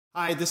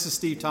Hi, this is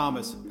Steve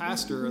Thomas,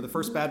 pastor of the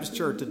First Baptist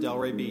Church at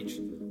Delray Beach.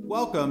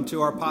 Welcome to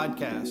our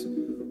podcast.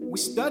 We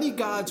study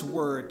God's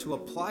Word to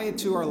apply it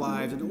to our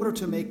lives in order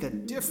to make a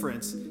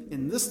difference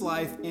in this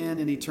life and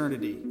in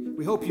eternity.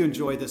 We hope you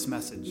enjoy this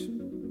message.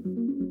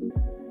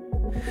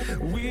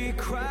 We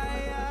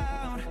cry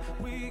out,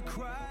 we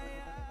cry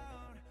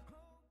out.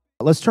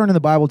 Let's turn to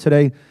the Bible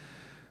today.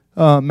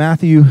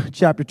 Matthew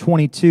chapter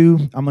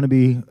 22. I'm going to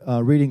be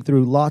reading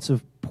through lots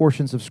of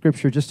portions of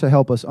Scripture just to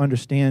help us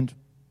understand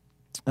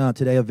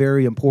today a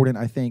very important,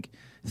 I think,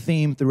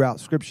 theme throughout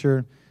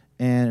Scripture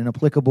and an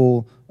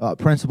applicable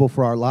principle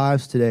for our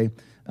lives today.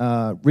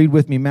 Read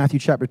with me Matthew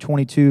chapter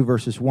 22,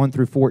 verses 1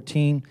 through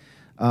 14.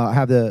 I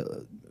have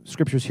the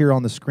Scriptures here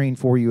on the screen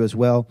for you as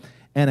well.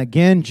 And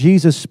again,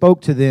 Jesus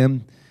spoke to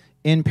them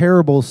in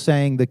parables,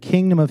 saying, "The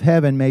kingdom of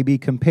heaven may be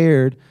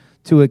compared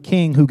to a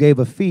king who gave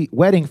a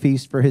wedding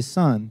feast for his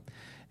son.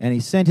 And he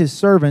sent his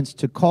servants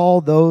to call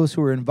those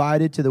who were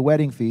invited to the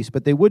wedding feast,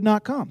 but they would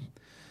not come.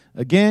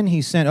 Again,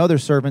 he sent other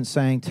servants,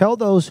 saying, 'Tell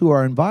those who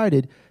are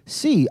invited,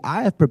 see,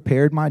 I have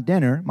prepared my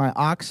dinner. My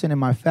oxen and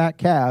my fat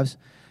calves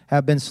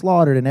have been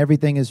slaughtered, and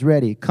everything is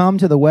ready. Come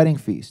to the wedding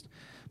feast.'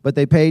 But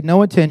they paid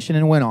no attention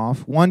and went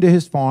off, one to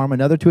his farm,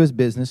 another to his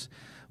business,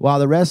 while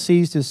the rest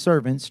seized his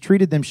servants,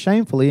 treated them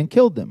shamefully, and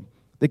killed them.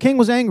 The king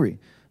was angry,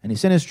 and he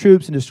sent his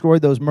troops and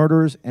destroyed those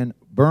murderers and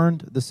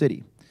burned the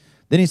city.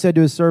 Then he said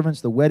to his servants,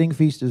 'The wedding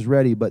feast is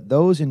ready, but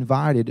those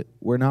invited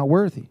were not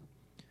worthy.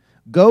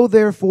 Go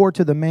therefore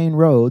to the main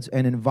roads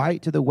and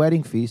invite to the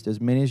wedding feast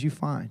as many as you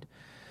find.'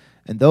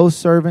 And those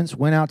servants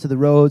went out to the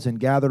roads and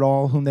gathered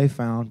all whom they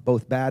found,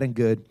 both bad and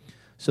good.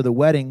 So the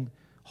wedding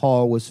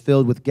hall was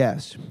filled with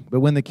guests. But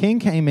when the king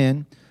came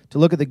in to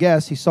look at the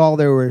guests, he saw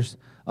there was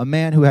a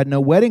man who had no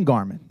wedding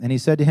garment. And he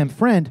said to him,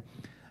 'Friend,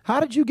 how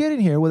did you get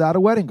in here without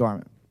a wedding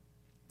garment?'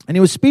 And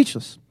he was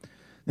speechless.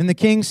 Then the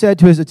king said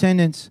to his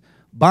attendants,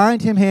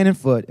 'Bind him hand and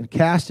foot and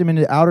cast him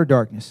into outer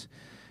darkness.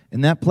 In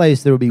that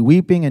place there will be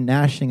weeping and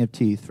gnashing of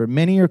teeth, for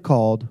many are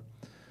called,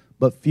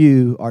 but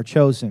few are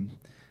chosen.'"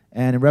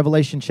 And in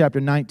Revelation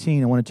chapter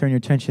 19, I want to turn your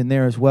attention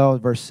there as well,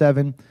 verse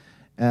 7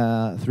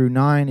 through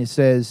 9, it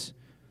says,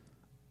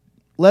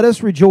 "Let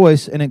us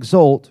rejoice and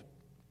exult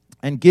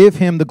and give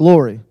him the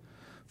glory,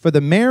 for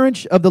the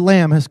marriage of the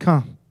Lamb has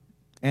come,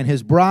 and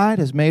his bride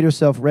has made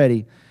herself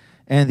ready.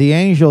 And the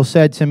angel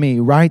said to me,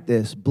 'Write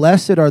this,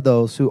 blessed are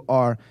those who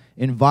are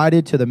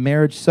invited to the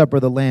marriage supper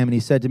of the Lamb.' And he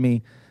said to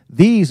me,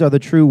 'These are the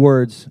true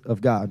words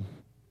of God.'"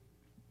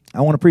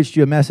 I want to preach to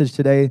you a message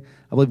today.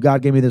 I believe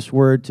God gave me this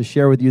word to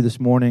share with you this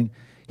morning.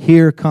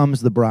 Here comes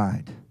the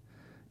bride.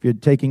 If you're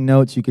taking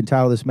notes, you can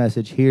title this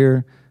message,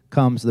 "Here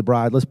Comes the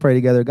Bride." Let's pray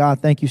together. God,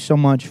 thank you so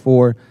much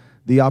for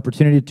the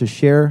opportunity to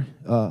share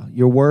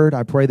your word.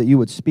 I pray that you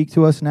would speak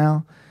to us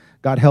now.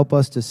 God, help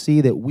us to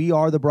see that we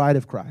are the bride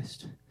of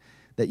Christ,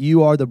 that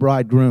you are the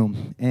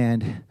bridegroom,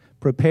 and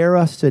prepare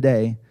us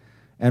today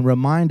and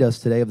remind us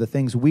today of the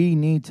things we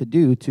need to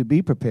do to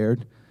be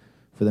prepared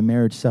for the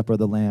marriage supper of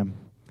the Lamb.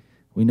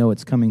 We know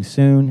it's coming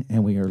soon,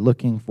 and we are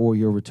looking for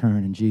your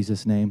return in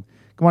Jesus' name.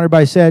 Come on,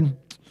 everybody said,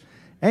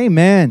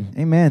 amen.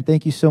 Amen.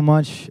 Thank you so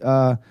much.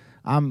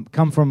 I'm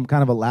come from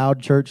kind of a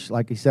loud church.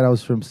 Like he said, I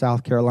was from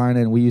South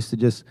Carolina, and we used to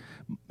just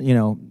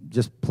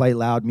play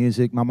loud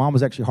music. My mom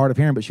was actually hard of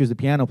hearing, but she was a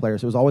piano player,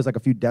 so it was always like a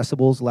few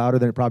decibels louder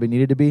than it probably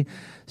needed to be.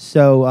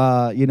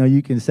 So,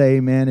 you can say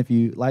amen if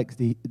you like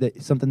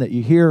something that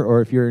you hear,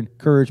 or if you're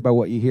encouraged by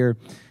what you hear.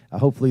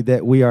 Hopefully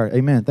that we are.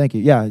 Amen. Thank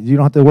you. Yeah, you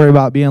don't have to worry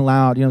about being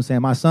loud. You know what I'm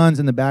saying? My son's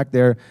in the back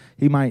there.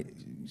 He might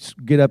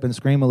get up and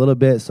scream a little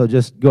bit, so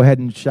just go ahead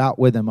and shout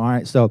with him, all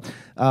right? So,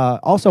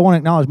 also I want to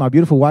acknowledge my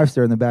beautiful wife's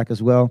there in the back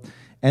as well.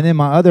 And then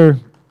my other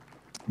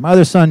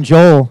son,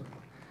 Joel,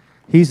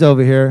 he's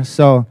over here.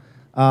 So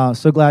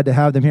glad to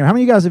have them here. How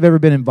many of you guys have ever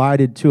been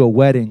invited to a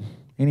wedding?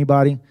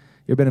 Anybody? You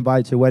ever been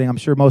invited to a wedding? I'm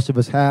sure most of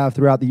us have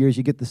throughout the years.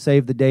 You get to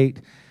save the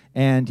date.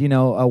 And,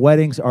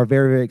 weddings are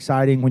very, very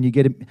exciting. When you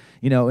get,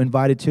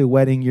 invited to a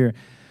wedding, you're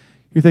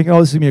thinking, oh,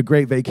 this is going to be a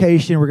great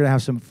vacation. We're going to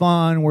have some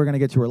fun. We're going to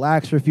get to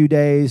relax for a few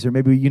days. Or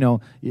maybe,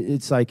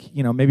 it's like,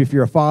 maybe if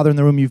you're a father in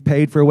the room, you've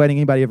paid for a wedding.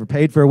 Anybody ever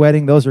paid for a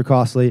wedding? Those are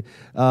costly.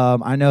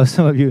 I know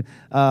some of you.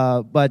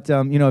 But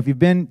if you've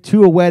been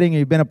to a wedding or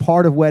you've been a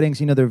part of weddings,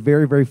 they're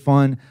very, very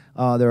fun.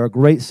 They're a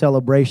great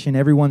celebration.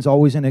 Everyone's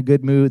always in a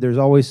good mood. There's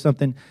always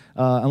something,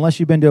 unless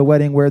you've been to a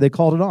wedding where they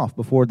called it off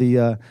before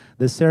the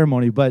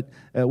ceremony. But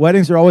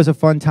weddings are always a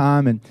fun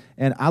time,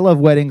 and I love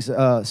weddings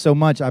so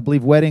much. I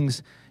believe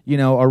weddings,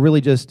 are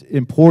really just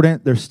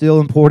important. They're still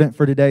important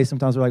for today.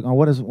 Sometimes we're like, oh,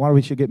 why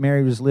we should get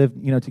married? We just live,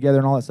 together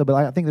and all that stuff. But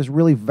I think there's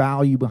really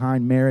value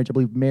behind marriage. I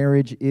believe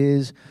marriage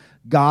is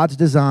God's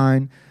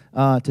design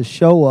to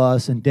show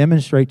us and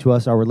demonstrate to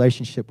us our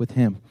relationship with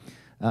Him.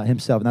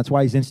 Himself, and that's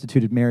why He's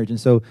instituted marriage. And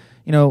so,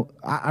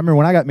 I remember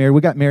when I got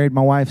married,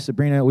 my wife,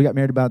 Sabrina, we got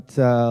married about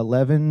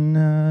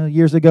 11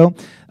 years ago,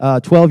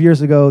 12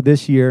 years ago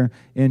this year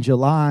in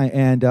July,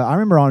 and I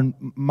remember on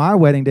my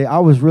wedding day, I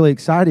was really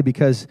excited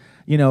because,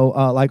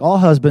 like all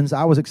husbands,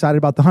 I was excited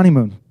about the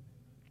honeymoon.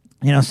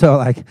 So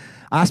like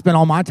I spent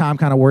all my time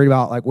kind of worried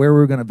about like where we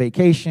were going to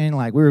vacation.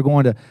 Like we were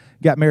going to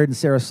got married in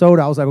Sarasota.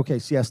 I was like, okay,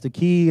 Siesta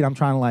Key, and I'm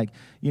trying to like,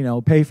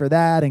 pay for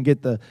that and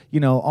get the,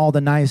 all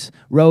the nice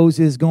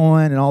roses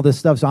going and all this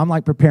stuff. So I'm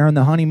like preparing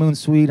the honeymoon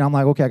suite. I'm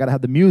like, okay, I got to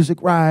have the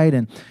music right,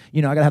 and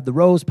I got to have the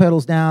rose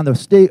petals down.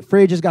 The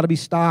fridge has got to be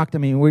stocked. I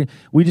mean,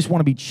 we just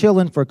want to be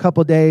chilling for a couple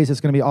of days. It's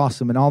going to be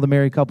awesome. And all the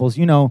married couples,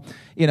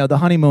 the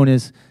honeymoon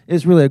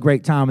is really a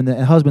great time, and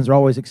the husbands are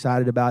always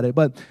excited about it.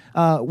 But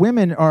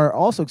women are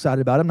also excited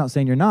about it. I'm not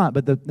saying you're not,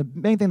 but the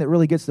main thing that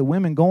really gets the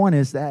women going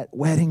is that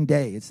wedding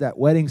day. It's that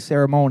wedding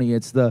ceremony.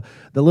 It's the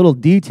little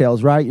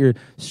details, right? You're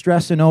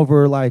stressing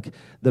over like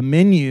the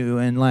menu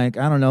and like,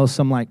 I don't know,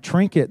 some like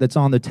trinket that's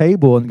on the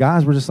table. And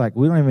guys were just like,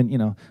 we don't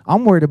even,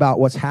 I'm worried about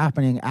what's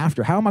happening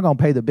after. How am I going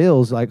to pay the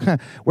bills? Like,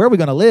 where are we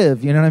going to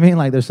live? You know what I mean?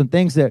 Like there's some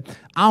things that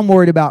I'm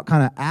worried about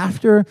kind of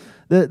after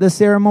the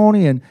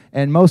ceremony.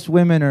 And most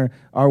women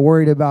are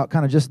worried about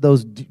kind of just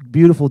those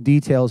beautiful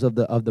details of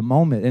the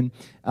moment.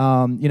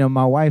 And,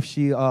 my wife,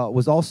 she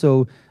was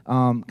also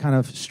kind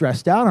of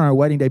stressed out on our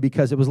wedding day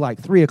because it was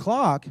like 3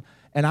 o'clock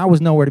and I was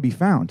nowhere to be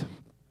found.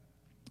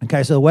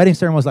 Okay, so the wedding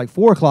ceremony was like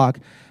 4 o'clock,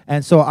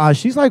 and so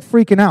she's like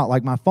freaking out.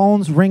 Like my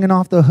phone's ringing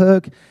off the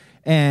hook,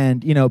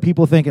 and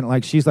people thinking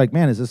like she's like,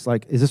 man, is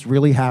this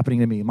really happening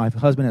to me? My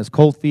husband has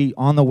cold feet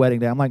on the wedding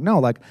day. I'm like, no,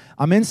 like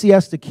I'm in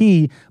Siesta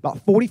Key, about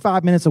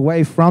 45 minutes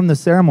away from the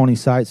ceremony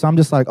site. So I'm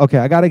just like, okay,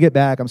 I got to get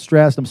back. I'm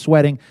stressed. I'm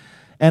sweating,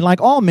 and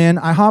like all men,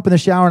 I hop in the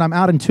shower and I'm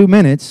out in 2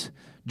 minutes,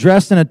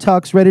 dressed in a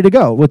tux, ready to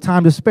go with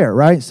time to spare.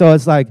 Right? So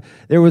it's like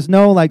there was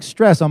no like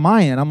stress on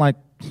my end. I'm like,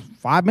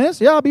 5 minutes?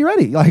 Yeah, I'll be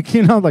ready. Like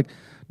like.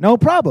 No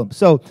problem.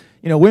 So,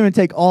 women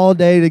take all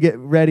day to get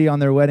ready on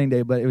their wedding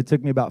day, but it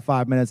took me about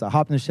 5 minutes. I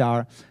hopped in the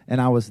shower, and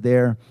I was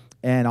there,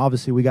 and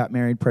obviously we got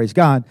married, praise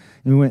God,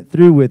 and we went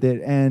through with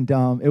it, and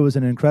it was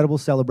an incredible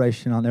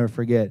celebration I'll never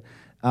forget.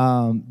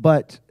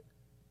 But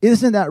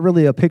isn't that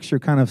really a picture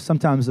kind of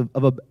sometimes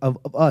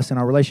of us and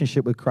our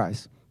relationship with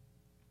Christ?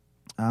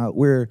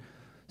 We're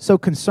so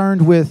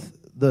concerned with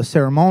the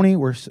ceremony.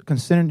 We're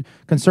concerned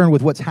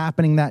with what's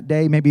happening that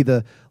day, maybe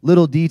the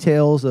little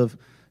details of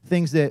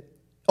things that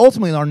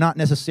ultimately are not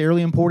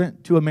necessarily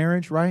important to a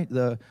marriage, right?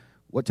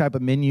 What type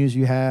of menus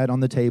you had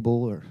on the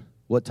table or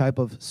what type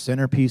of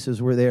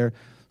centerpieces were there.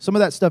 Some of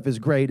that stuff is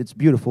great. It's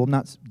beautiful. I'm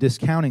not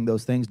discounting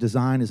those things.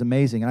 Design is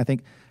amazing. And I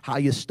think how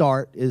you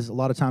start is a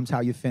lot of times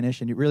how you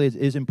finish, and it really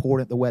is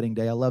important, the wedding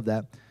day. I love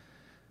that.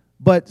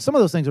 But some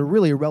of those things are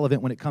really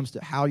irrelevant when it comes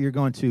to how you're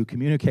going to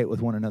communicate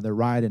with one another,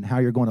 right, and how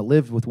you're going to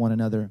live with one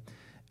another.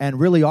 And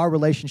really our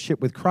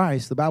relationship with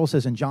Christ, the Bible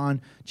says in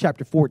John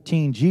chapter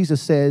 14, Jesus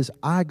says,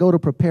 I go to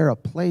prepare a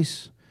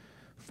place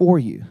for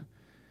you.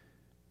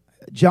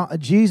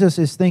 Jesus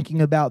is thinking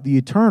about the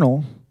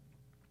eternal.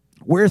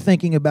 We're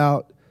thinking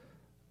about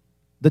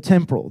the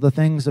temporal, the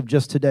things of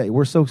just today.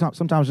 We're so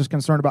sometimes just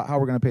concerned about how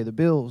we're going to pay the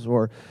bills,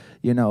 or,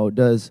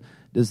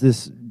 does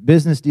this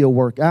business deal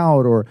work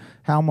out, or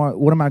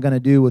what am I going to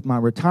do with my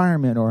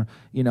retirement, or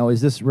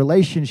is this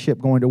relationship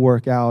going to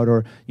work out,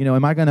 or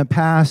am I going to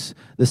pass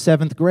the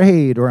 7th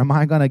grade, or am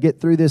I going to get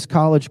through this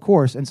college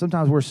course? And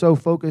sometimes we're so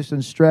focused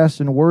and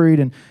stressed and worried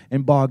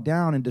and bogged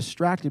down and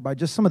distracted by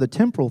just some of the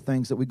temporal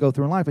things that we go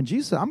through in life. And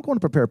Jesus said, I'm going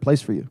to prepare a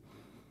place for you.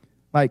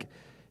 Like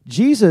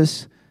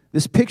Jesus,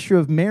 this picture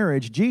of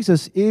marriage,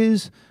 Jesus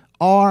is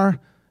our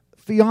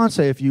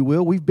fiance, if you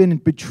will. We've been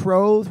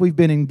betrothed. We've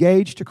been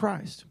engaged to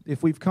Christ.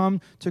 If we've come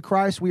to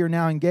Christ, we are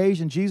now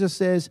engaged. And Jesus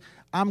says,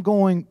 I'm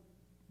going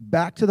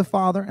back to the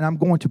Father, and I'm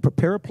going to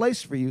prepare a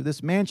place for you,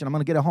 this mansion. I'm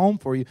going to get a home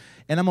for you,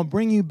 and I'm going to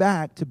bring you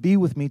back to be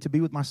with me, to be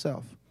with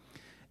myself.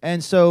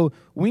 And so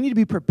we need to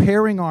be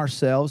preparing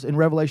ourselves in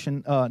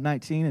Revelation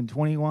 19 and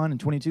 21 and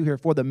 22 here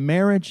for the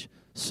marriage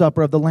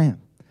supper of the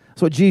Lamb.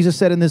 That's what Jesus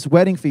said in this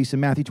wedding feast in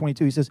Matthew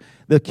 22. He says,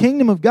 the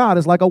kingdom of God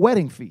is like a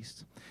wedding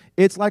feast.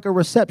 It's like a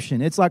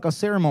reception. It's like a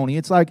ceremony.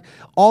 It's like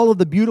all of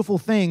the beautiful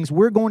things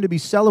we're going to be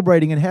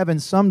celebrating in heaven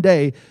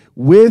someday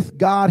with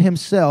God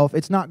himself.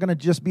 It's not going to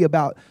just be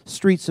about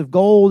streets of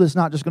gold. It's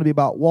not just going to be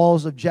about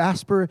walls of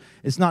jasper.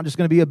 It's not just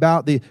going to be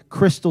about the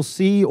crystal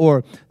sea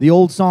or the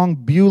old song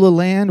Beulah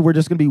Land. We're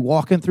just going to be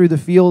walking through the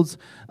fields.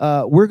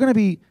 We're going to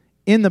be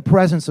in the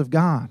presence of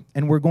God,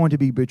 and we're going to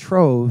be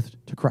betrothed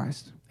to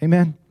Christ.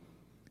 Amen?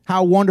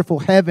 How wonderful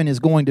heaven is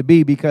going to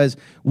be, because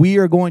we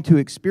are going to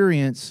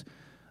experience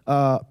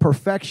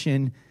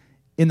perfection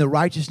in the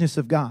righteousness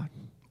of God.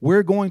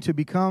 We're going to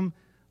become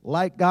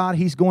like God.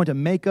 He's going to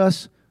make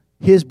us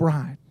his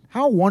bride.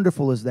 How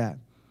wonderful is that?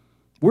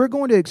 We're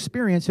going to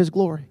experience his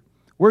glory.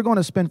 We're going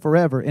to spend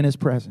forever in his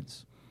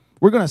presence.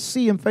 We're going to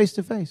see him face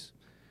to face.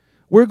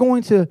 We're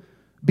going to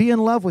be in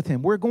love with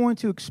him. We're going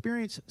to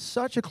experience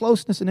such a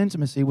closeness and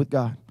intimacy with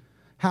God.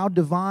 How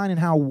divine and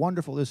how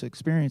wonderful this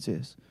experience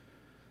is.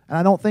 And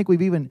I don't think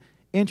we've even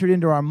entered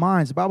into our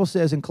minds. The Bible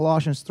says in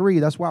Colossians 3,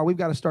 that's why we've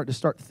got to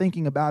start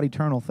thinking about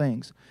eternal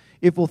things.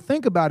 If we'll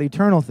think about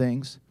eternal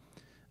things,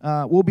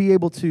 we'll be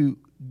able to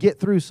get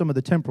through some of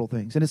the temporal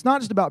things. And it's not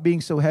just about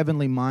being so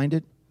heavenly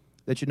minded.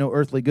 that you know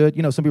earthly good.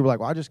 You know, some people are like,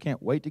 well, I just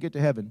can't wait to get to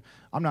heaven.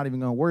 I'm not even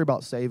going to worry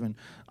about saving.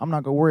 I'm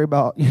not going to worry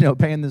about,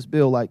 paying this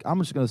bill. Like, I'm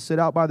just going to sit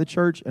out by the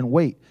church and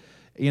wait.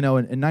 In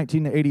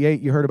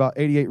 1988, you heard about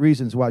 88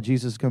 reasons why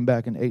Jesus is coming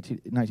back in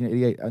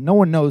 1988. No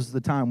one knows the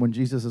time when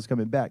Jesus is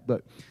coming back,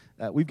 but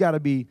we've got to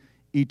be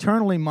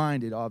eternally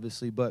minded,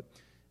 obviously, but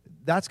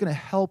that's going to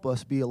help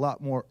us be a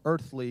lot more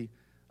earthly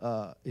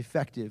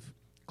effective.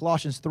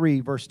 Colossians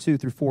 3, verse 2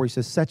 through 4, he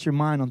says, set your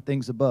mind on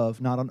things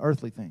above, not on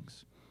earthly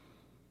things.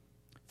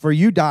 For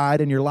you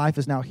died, and your life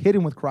is now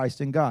hidden with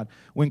Christ in God.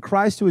 When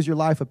Christ, who is your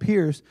life,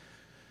 appears,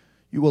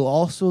 you will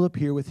also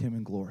appear with him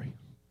in glory.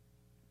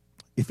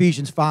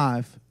 Ephesians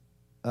 5,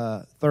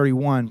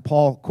 31,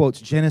 Paul quotes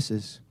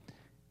Genesis,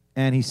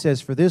 and he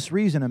says, for this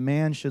reason, a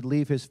man should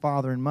leave his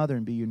father and mother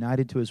and be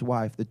united to his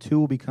wife. The two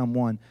will become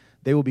one.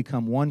 They will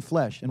become one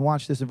flesh. And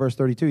watch this in verse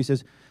 32. He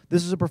says,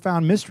 this is a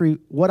profound mystery.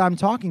 What I'm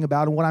talking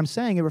about and what I'm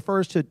saying, it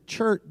refers to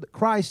church,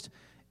 Christ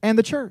and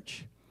the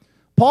church.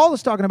 Paul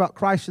is talking about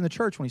Christ and the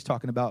church when he's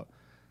talking about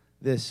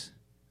this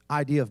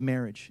idea of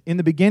marriage. In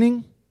the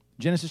beginning,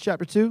 Genesis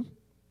chapter 2,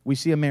 we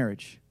see a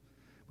marriage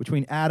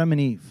between Adam and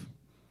Eve.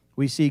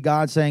 We see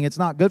God saying it's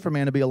not good for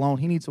man to be alone.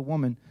 He needs a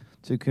woman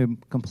to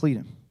complete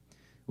him.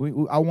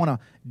 I want to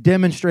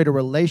demonstrate a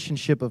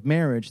relationship of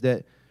marriage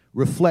that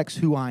reflects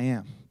who I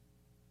am.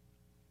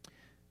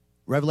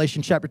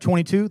 Revelation chapter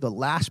 22, the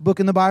last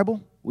book in the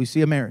Bible, we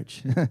see a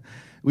marriage.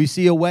 We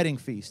see a wedding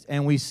feast,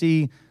 and we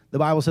see, the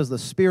Bible says, the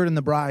Spirit and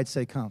the bride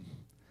say, come.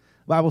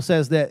 The Bible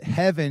says that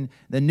heaven,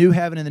 the new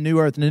heaven and the new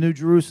earth and the new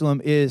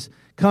Jerusalem is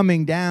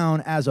coming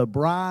down as a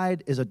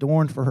bride is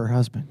adorned for her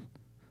husband.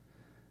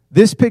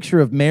 This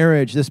picture of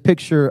marriage, this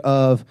picture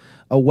of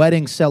a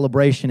wedding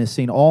celebration is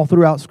seen all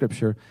throughout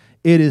Scripture.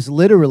 It is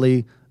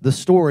literally the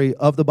story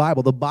of the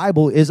Bible. The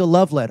Bible is a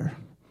love letter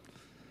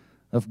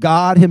of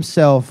God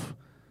himself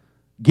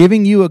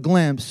giving you a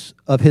glimpse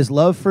of his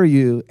love for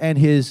you and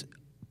his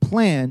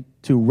plan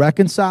to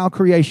reconcile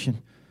creation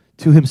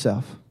to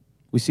himself.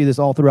 We see this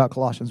all throughout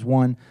Colossians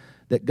 1,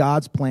 that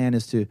God's plan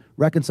is to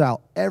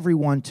reconcile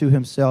everyone to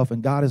himself,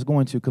 and God is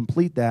going to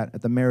complete that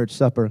at the marriage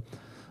supper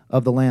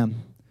of the Lamb.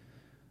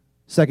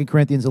 2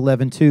 Corinthians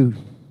 11:2,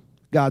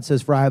 God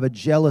says, for I have a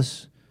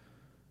jealous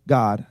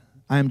God.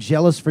 I am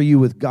jealous for you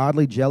with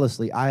godly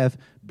jealousy. I have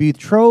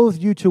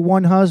betrothed you to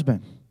one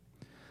husband,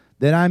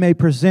 that I may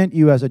present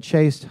you as a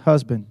chaste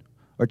husband,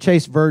 or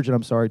chaste virgin,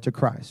 to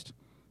Christ.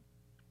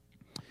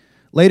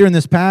 Later in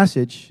this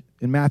passage,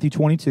 in Matthew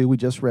 22, we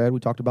just read, we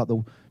talked about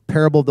the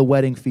parable of the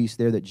wedding feast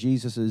there that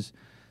Jesus is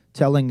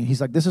telling. He's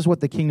like, this is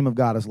what the kingdom of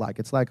God is like.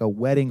 It's like a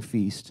wedding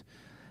feast,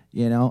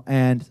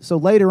 And so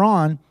later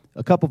on,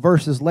 a couple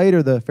verses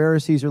later, the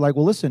Pharisees are like,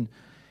 well, listen,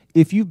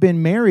 if you've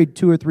been married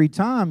 2 or 3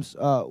 times,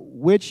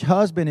 which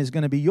husband is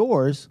going to be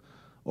yours,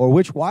 or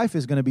which wife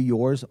is going to be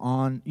yours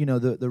on,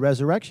 the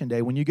resurrection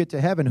day? When you get to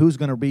heaven, who's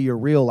going to be your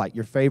real,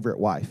 your favorite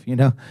wife,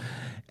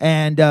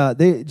 And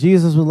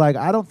Jesus was like,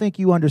 I don't think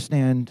you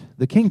understand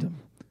the kingdom.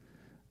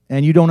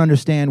 And you don't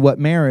understand what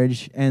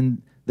marriage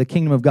and the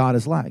kingdom of God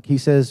is like. He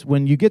says,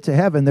 when you get to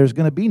heaven, there's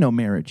going to be no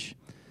marriage.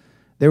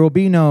 There will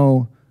be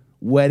no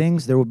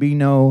weddings. There will be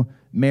no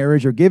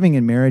marriage or giving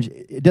in marriage.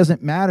 It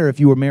doesn't matter if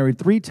you were married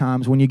 3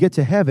 times. When you get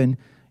to heaven,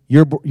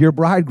 your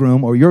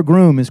bridegroom or your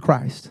groom is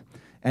Christ,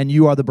 and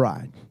you are the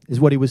bride, is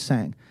what he was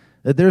saying.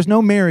 That there's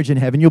no marriage in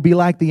heaven. You'll be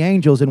like the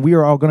angels, and we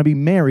are all going to be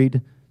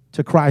married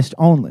to Christ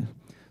only.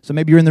 So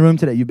maybe you're in the room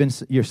today.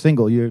 You're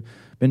single. You've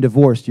been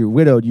divorced. You're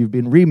widowed. You've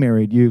been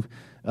remarried. You've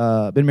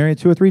been married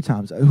 2 or 3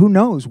 times. Who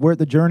knows where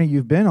the journey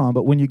you've been on?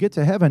 But when you get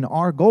to heaven,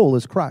 our goal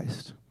is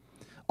Christ.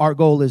 Our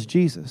goal is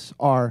Jesus.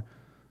 Our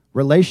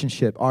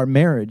relationship, our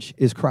marriage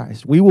is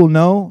Christ. We will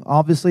know,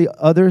 obviously,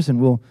 others,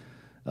 and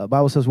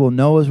Bible says we'll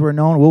know as we're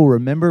known. We'll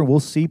remember. We'll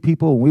see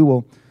people. And we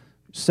will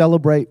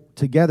celebrate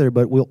together,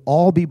 but we'll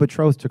all be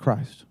betrothed to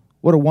Christ.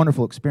 What a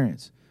wonderful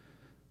experience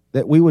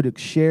that we would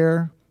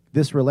share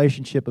this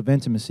relationship of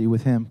intimacy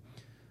with him.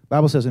 The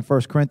Bible says in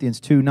 1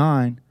 Corinthians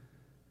 2:9,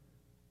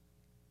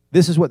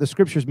 this is what the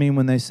scriptures mean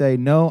when they say,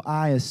 no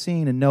eye has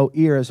seen and no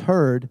ear has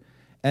heard,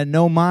 and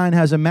no mind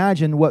has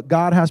imagined what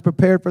God has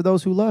prepared for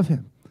those who love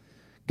him.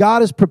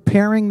 God is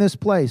preparing this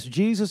place.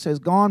 Jesus has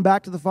gone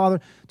back to the Father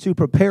to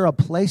prepare a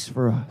place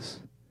for us.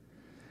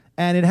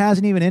 And it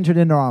hasn't even entered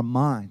into our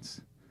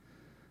minds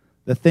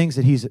the things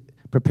that he's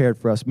prepared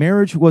for us.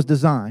 Marriage was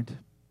designed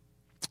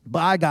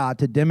by God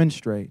to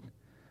demonstrate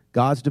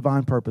God's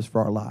divine purpose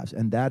for our lives,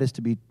 and that is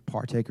to be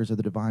partakers of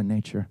the divine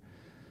nature,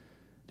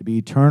 to be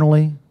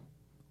eternally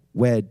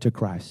wed to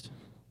Christ.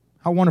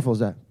 How wonderful is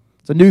that?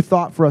 It's a new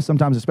thought for us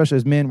sometimes, especially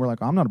as men. We're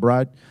like, I'm not a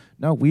bride.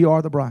 No, we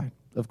are the bride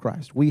of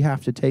Christ. We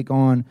have to take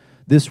on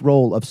this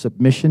role of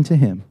submission to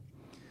him,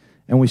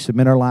 and we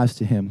submit our lives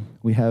to him.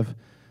 We have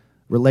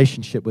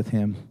relationship with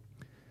him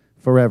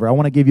forever. I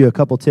want to give you a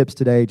couple tips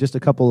today, just a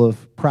couple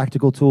of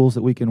practical tools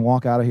that we can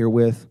walk out of here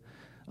with.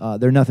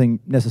 They're nothing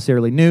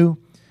necessarily new,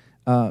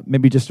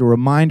 maybe just a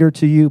reminder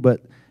to you,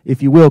 but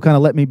if you will, kind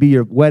of let me be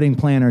your wedding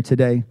planner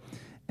today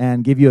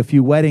and give you a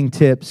few wedding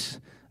tips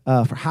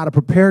for how to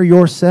prepare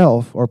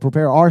yourself or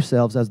prepare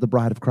ourselves as the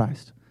bride of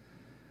Christ.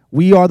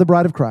 We are the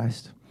bride of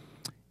Christ.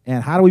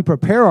 And how do we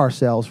prepare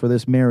ourselves for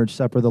this marriage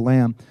supper of the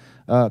Lamb?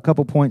 A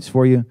couple points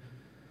for you.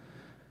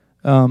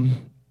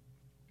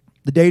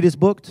 The date is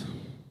booked.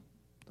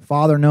 The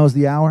Father knows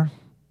the hour.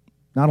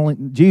 Not only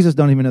Jesus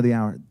don't even know the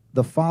hour.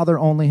 The Father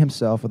only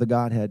himself, or the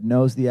Godhead,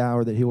 knows the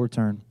hour that he will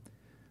return.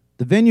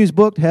 The venue's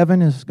booked.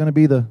 Heaven is going to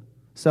be the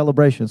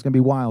celebration. It's going to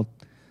be wild.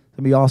 It's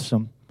going to be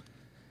awesome.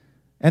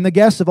 And the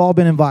guests have all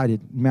been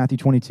invited. Matthew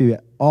 22.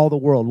 All the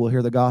world will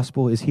hear the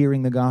gospel, is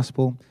hearing the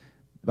gospel.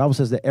 The Bible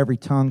says that every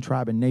tongue,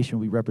 tribe, and nation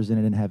will be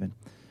represented in heaven.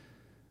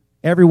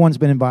 Everyone's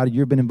been invited.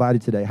 You've been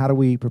invited today. How do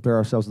we prepare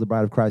ourselves as the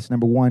bride of Christ?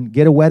 Number one,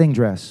 get a wedding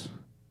dress.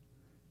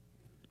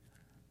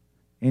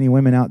 Any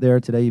women out there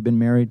today, you've been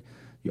married,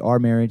 you are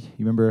married,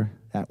 you remember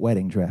that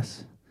wedding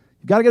dress.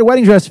 You've got to get a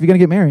wedding dress if you're going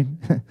to get married.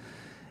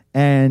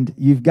 And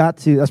you've got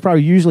to, that's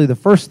probably usually the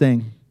first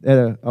thing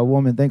that a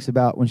woman thinks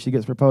about when she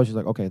gets proposed. She's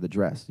like, okay, the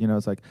dress. You know,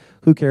 it's like,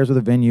 who cares where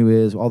the venue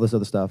is, all this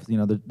other stuff, you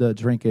know, the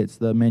trinkets,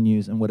 the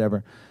menus, and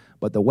whatever.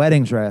 But the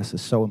wedding dress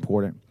is so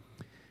important.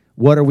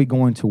 What are we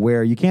going to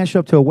wear? You can't show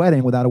up to a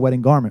wedding without a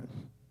wedding garment.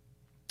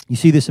 You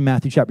see this in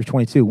Matthew chapter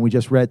 22, when we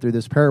just read through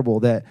this parable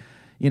that,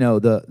 you know,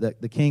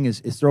 the king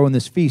is throwing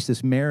this feast,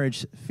 this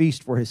marriage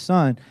feast for his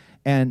son.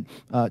 And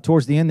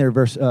towards the end there,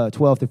 verse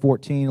 12 through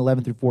 14,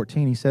 11 through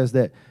 14, he says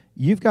that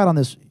you've got on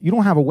this, you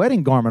don't have a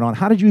wedding garment on.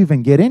 How did you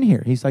even get in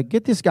here? He's like,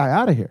 get this guy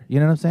out of here. You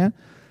know what I'm saying?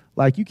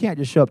 Like, you can't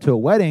just show up to a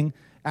wedding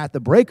at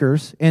the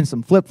Breakers in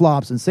some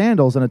flip-flops and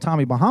sandals and a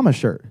Tommy Bahama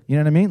shirt. You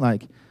know what I mean?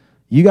 Like,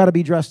 you got to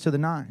be dressed to the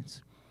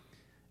nines.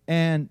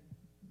 And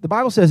the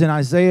Bible says in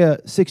Isaiah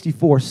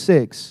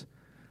 64:6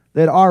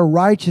 that our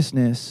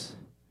righteousness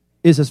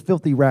is as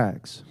filthy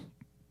rags.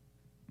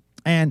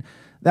 And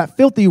that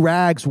filthy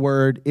rags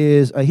word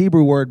is a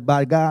Hebrew word,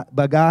 bagad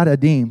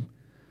adim.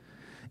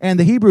 And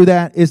the Hebrew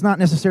that is not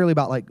necessarily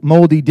about like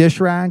moldy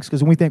dish rags,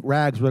 because when we think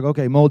rags, we're like,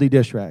 okay, moldy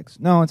dish rags.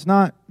 No, it's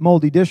not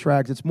moldy dish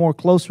rags. It's more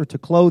closer to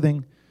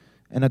clothing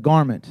and a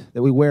garment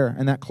that we wear.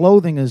 And that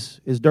clothing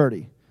is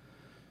dirty.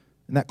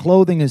 And that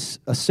clothing is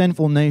a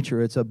sinful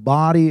nature. It's a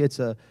body, it's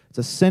a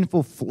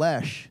sinful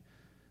flesh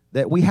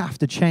that we have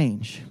to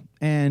change.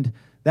 And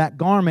that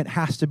garment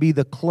has to be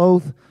the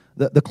cloth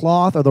or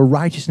the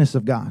righteousness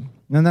of God.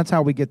 And that's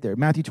how we get there.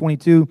 Matthew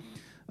 22,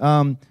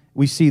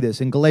 we see this.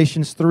 In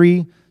Galatians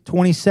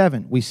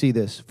 3:27, we see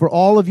this. For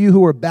all of you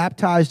who are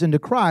baptized into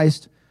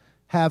Christ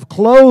have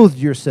clothed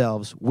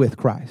yourselves with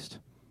Christ,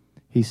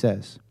 he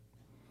says.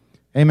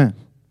 Amen.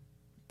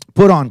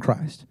 Put on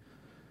Christ.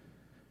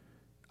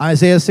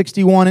 Isaiah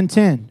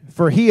 61:10.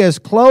 For he has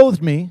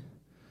clothed me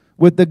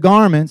with the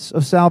garments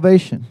of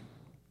salvation.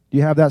 Do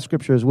you have that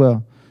scripture as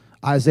well?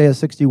 Isaiah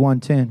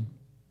 61:10.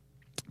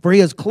 For he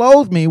has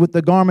clothed me with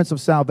the garments of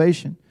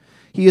salvation.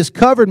 He has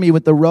covered me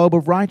with the robe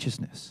of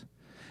righteousness.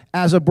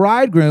 As a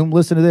bridegroom,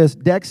 listen to this,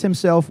 decks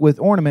himself with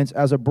ornaments,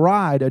 as a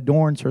bride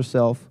adorns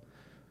herself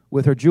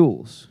with her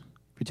jewels.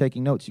 If you're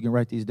taking notes, you can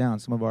write these down.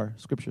 Some of our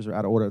scriptures are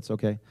out of order. It's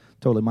okay.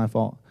 Totally my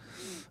fault.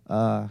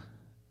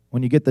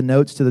 When you get the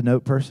notes to the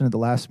note person at the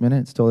last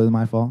minute, it's totally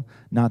my fault,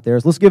 not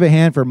theirs. Let's give a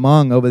hand for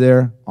Mung over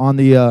there on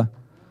the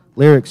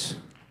lyrics.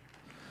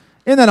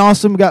 Isn't that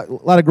awesome? We got a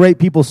lot of great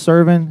people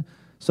serving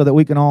so that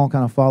we can all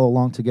kind of follow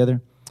along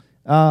together.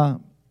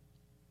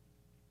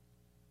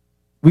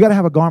 We got to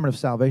have a garment of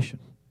salvation,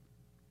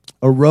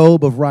 a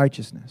robe of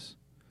righteousness.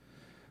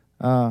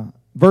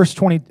 Verse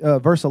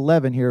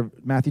 11 here,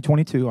 Matthew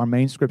 22, our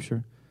main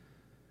scripture.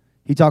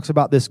 He talks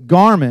about this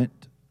garment,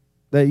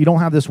 that you don't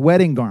have this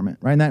wedding garment,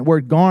 right? And that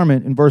word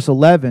garment in verse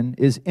 11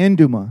 is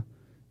enduma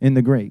in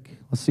the Greek.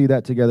 Let's see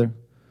that together.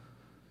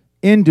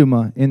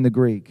 Enduma in the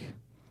Greek.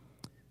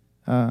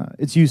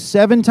 It's used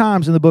 7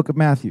 times in the book of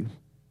Matthew.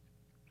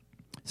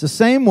 It's the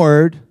same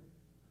word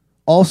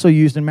also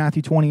used in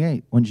Matthew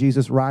 28 when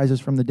Jesus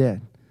rises from the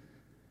dead.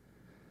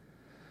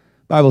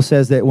 The Bible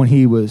says that when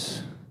he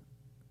was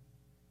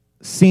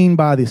seen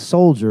by the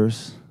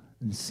soldiers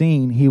and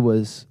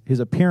his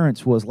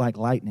appearance was like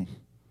lightning.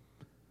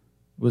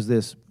 It was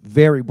this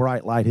very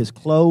bright light. His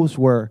clothes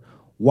were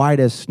white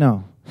as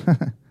snow.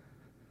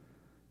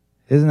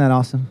 Isn't that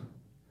awesome?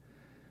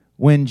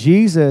 When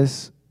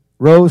Jesus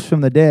rose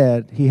from the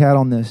dead, he had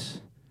on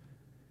this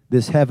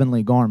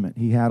heavenly garment.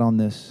 He had on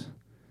this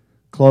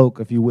cloak,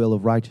 if you will,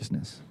 of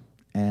righteousness.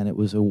 And it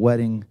was a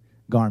wedding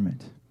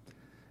garment.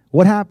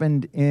 What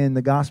happened in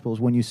the Gospels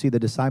when you see the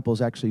disciples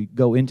actually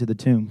go into the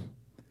tomb?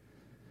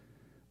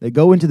 They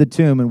go into the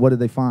tomb, and what did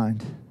they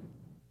find?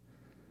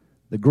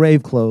 The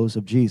grave clothes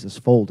of Jesus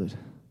folded,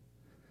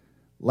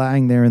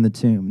 lying there in the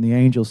tomb. And the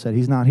angel said,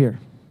 he's not here.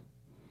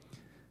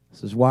 He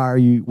says, why are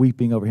you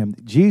weeping over him?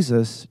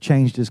 Jesus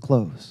changed his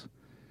clothes.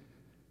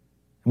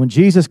 When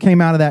Jesus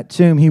came out of that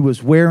tomb, he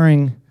was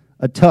wearing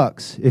a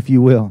tux, if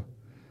you will.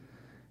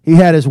 He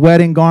had his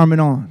wedding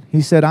garment on.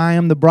 He said, I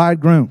am the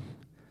bridegroom,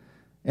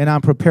 and I'm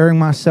preparing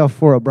myself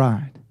for a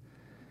bride.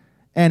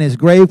 And his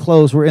grave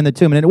clothes were in the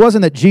tomb. And it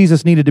wasn't that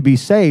Jesus needed to be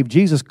saved.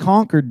 Jesus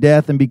conquered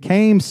death and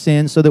became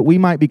sin so that we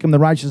might become the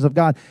righteousness of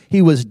God.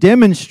 He was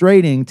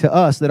demonstrating to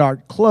us that our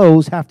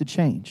clothes have to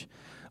change.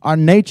 Our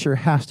nature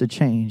has to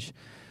change.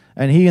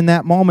 And he in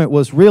that moment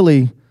was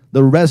really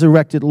the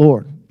resurrected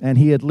Lord. And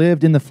he had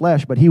lived in the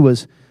flesh, but he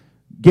was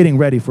getting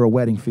ready for a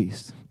wedding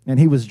feast. And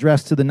he was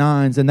dressed to the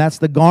nines. And that's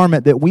the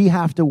garment that we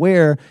have to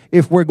wear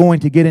if we're going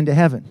to get into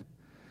heaven.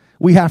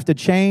 We have to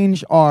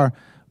change our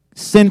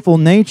sinful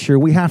nature.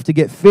 We have to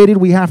get fitted.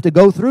 We have to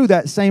go through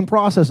that same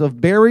process of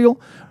burial,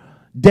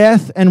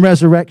 death, and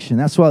resurrection.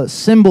 That's what a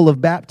symbol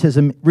of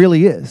baptism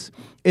really is.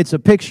 It's a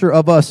picture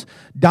of us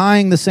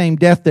dying the same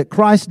death that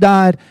Christ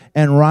died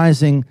and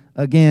rising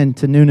again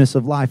to newness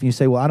of life. And you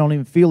say, well, I don't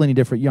even feel any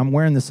different. I'm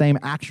wearing the same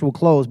actual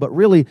clothes. But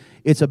really,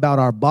 it's about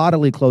our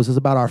bodily clothes. It's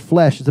about our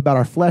flesh. It's about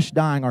our flesh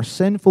dying, our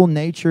sinful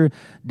nature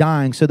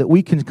dying, so that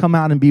we can come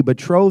out and be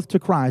betrothed to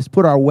Christ,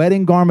 put our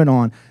wedding garment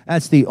on.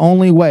 That's the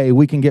only way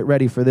we can get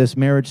ready for this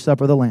marriage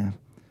supper of the Lamb.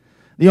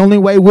 The only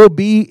way we'll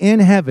be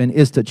in heaven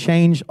is to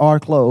change our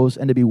clothes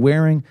and to be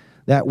wearing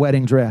that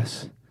wedding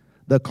dress,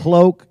 the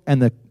cloak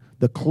and the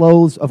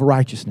clothes of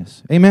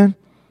righteousness. Amen?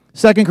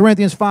 2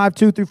 Corinthians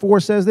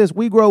 5:2-4 says this,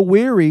 we grow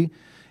weary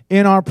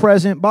in our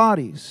present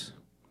bodies,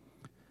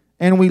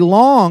 and we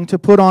long to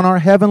put on our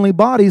heavenly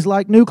bodies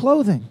like new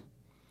clothing.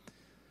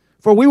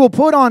 For we will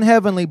put on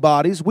heavenly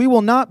bodies, we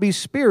will not be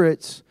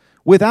spirits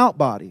without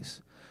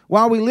bodies.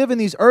 While we live in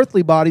these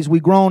earthly bodies,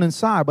 we groan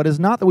inside, but it's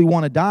not that we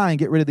want to die and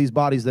get rid of these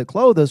bodies that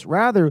clothe us.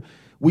 Rather,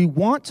 we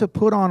want to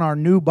put on our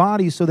new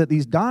bodies so that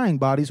these dying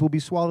bodies will be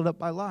swallowed up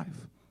by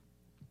life.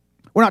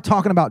 We're not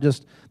talking about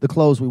just the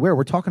clothes we wear.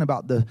 We're talking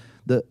about the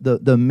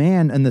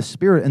man and the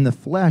spirit and the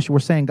flesh. We're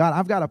saying, God,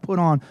 I've got to put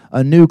on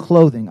a new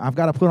clothing. I've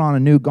got to put on a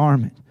new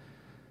garment.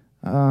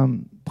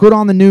 Put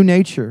on the new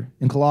nature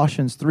in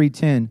Colossians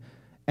 3:10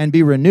 and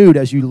be renewed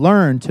as you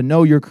learn to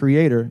know your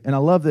Creator. And I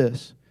love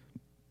this.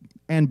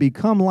 And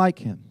become like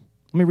Him.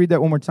 Let me read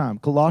that one more time.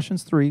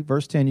 Colossians 3,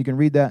 verse 10. You can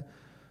read that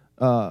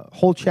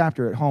whole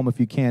chapter at home if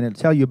you can. It'll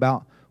tell you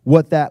about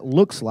what that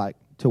looks like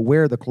to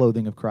wear the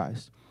clothing of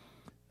Christ.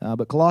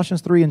 But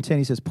Colossians 3 and 10,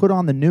 he says, put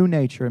on the new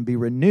nature and be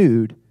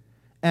renewed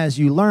as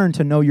you learn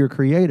to know your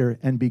Creator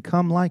and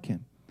become like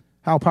Him.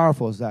 How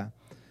powerful is that?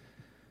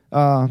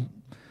 When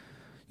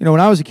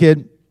I was a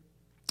kid,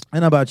 I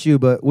don't know about you,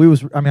 but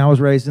I was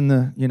raised in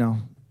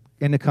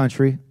the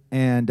country,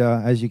 and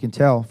as you can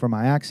tell from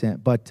my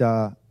accent, but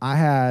I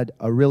had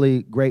a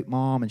really great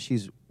mom, and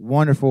she's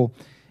wonderful,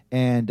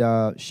 and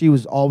she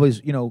was always,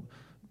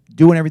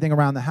 doing everything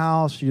around the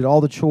house. She did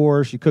all the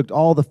chores. She cooked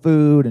all the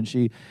food, and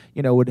she,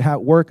 would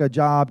work a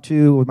job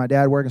too with my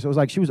dad working. So it was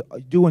like she was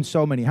doing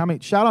so many.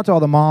 Shout out to all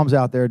the moms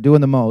out there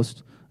doing the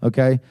most,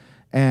 okay,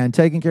 and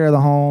taking care of the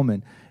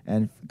home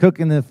and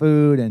cooking the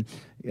food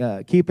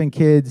and keeping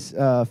kids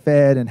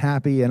fed and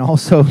happy, and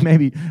also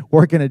maybe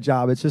working a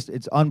job.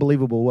 It's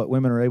unbelievable what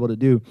women are able to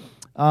do.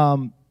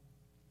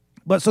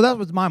 But so that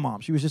was my mom.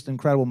 She was just an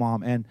incredible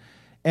mom,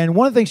 and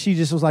one of the things she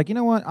just was like, you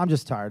know what? I'm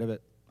just tired of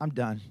it. I'm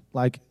done.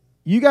 Like,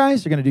 you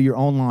guys are going to do your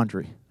own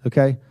laundry,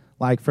 okay?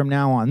 Like, from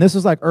now on. This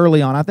is like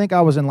early on. I think I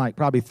was in like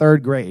probably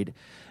third grade.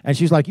 And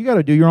she's like, you got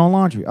to do your own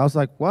laundry. I was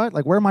like, what?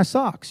 Like, where are my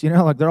socks?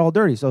 Like, they're all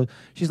dirty. So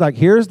she's like,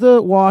 here's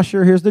the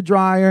washer, here's the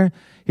dryer,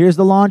 here's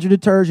the laundry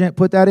detergent.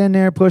 Put that in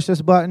there, push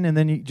this button, and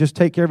then you just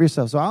take care of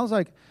yourself. So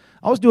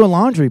I was doing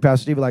laundry,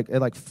 Pastor Steve,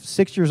 at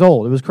 6 years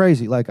old. It was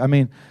crazy.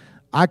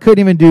 I couldn't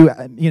even do,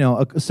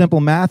 a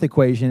simple math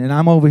equation, and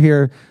I'm over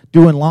here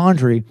doing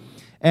laundry.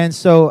 And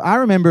so I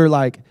remember,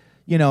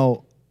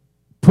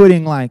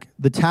 putting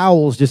the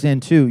towels just in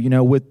too,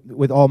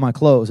 with all my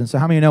clothes. And so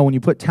how many know when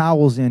you put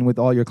towels in with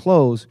all your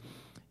clothes,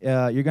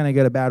 you're going to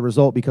get a bad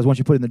result, because once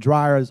you put it in the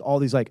dryer, there's all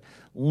these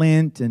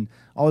lint and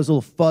all these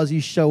little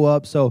fuzzies show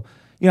up. So,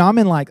 I'm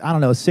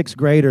in sixth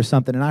grade or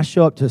something, and I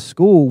show up to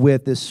school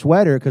with this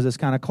sweater because it's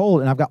kind of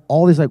cold, and I've got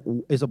all these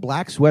it's a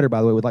black sweater,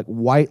 by the way, with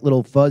white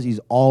little fuzzies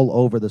all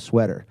over the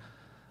sweater.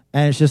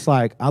 And it's just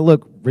I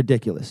look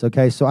ridiculous,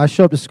 okay? So I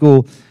show up to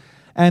school,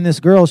 and this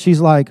girl, she's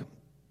like,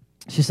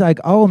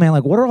 oh, man,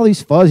 what are all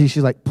these fuzzies?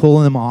 She's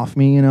pulling them off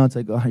me, It's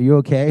like, oh, are you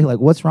okay?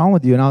 What's wrong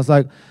with you? And I was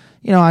like,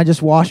 I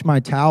just washed my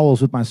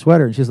towels with my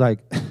sweater. And she's like,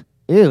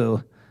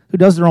 ew, who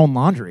does their own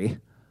laundry?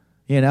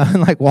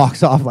 And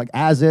walks off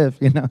as if,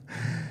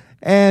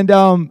 And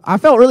I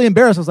felt really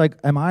embarrassed. I was like,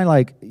 am I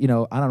I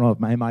don't know,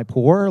 am I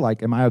poor?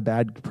 Am I a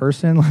bad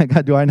person?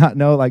 Do I not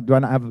know? Do I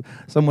not have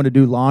someone to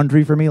do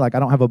laundry for me? I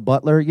don't have a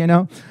butler,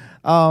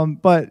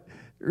 But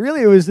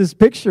really, it was this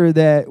picture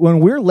that when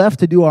we're left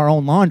to do our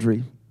own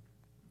laundry,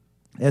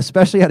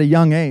 especially at a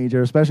young age,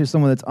 or especially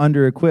someone that's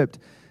under-equipped,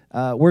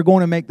 we're going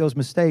to make those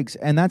mistakes.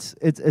 And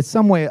it's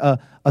some way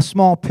a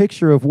small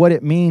picture of what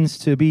it means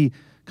to be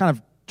kind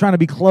of trying to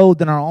be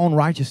clothed in our own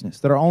righteousness,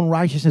 that our own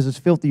righteousness is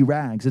filthy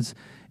rags.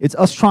 It's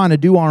us trying to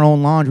do our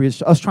own laundry.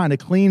 It's us trying to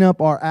clean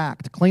up our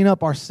act, clean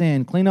up our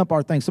sin, clean up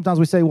our things. Sometimes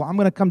we say, well, I'm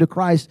going to come to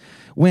Christ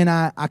when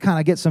I kind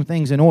of get some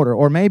things in order.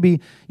 Or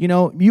maybe,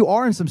 you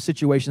are in some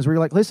situations where you're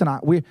like, listen,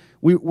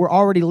 we're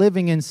already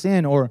living in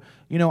sin, or,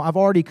 I've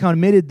already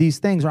committed these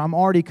things, or I'm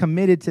already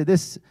committed to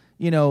this,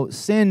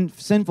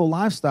 sinful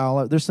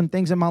lifestyle. There's some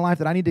things in my life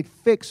that I need to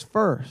fix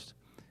first.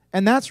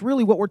 And that's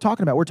really what we're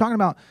talking about. We're talking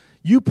about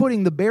you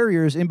putting the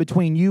barriers in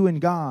between you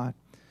and God,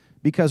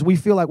 because we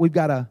feel like we've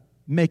got to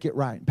make it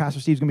right. Pastor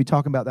Steve's going to be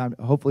talking about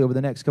that hopefully over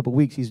the next couple of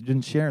weeks. He's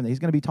been sharing that. He's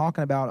going to be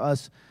talking about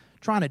us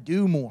trying to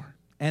do more.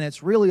 And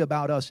it's really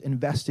about us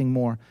investing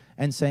more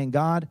and saying,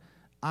 God,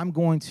 I'm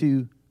going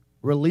to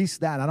release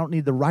that. I don't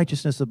need the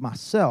righteousness of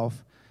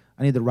myself.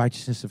 I need the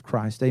righteousness of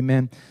Christ.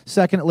 Amen.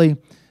 Secondly,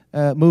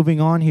 moving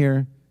on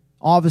here,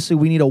 obviously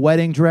we need a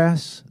wedding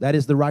dress. That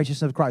is the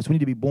righteousness of Christ. We need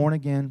to be born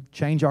again,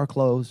 change our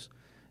clothes,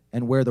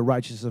 and wear the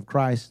righteousness of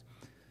Christ.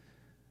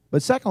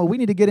 But secondly, we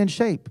need to get in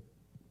shape.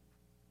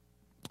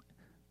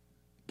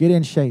 Get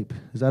in shape.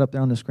 Is that up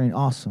there on the screen?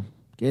 Awesome.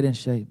 Get in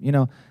shape. You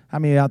know, how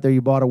many out there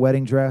you bought a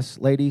wedding dress,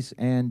 ladies,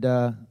 and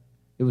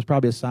it was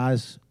probably a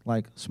size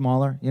like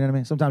smaller? You know what I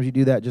mean? Sometimes you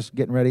do that just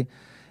getting ready,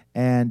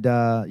 and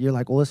you're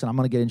like, well, listen, I'm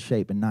going to get in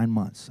shape in 9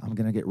 months. I'm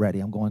going to get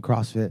ready. I'm going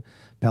CrossFit,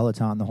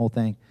 Peloton, the whole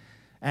thing.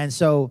 And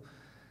so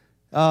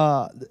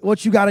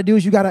what you got to do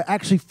is you got to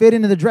actually fit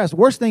into the dress. The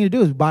worst thing to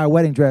do is buy a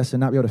wedding dress and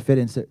not be able to fit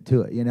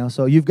into it, you know?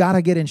 So you've got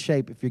to get in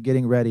shape if you're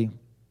getting ready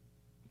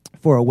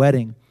for a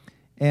wedding.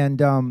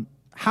 And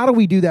how do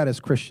we do that as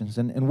Christians?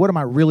 And what am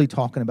I really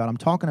talking about? I'm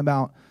talking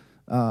about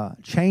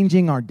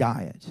changing our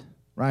diet,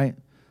 right?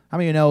 How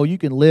many of you know you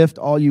can lift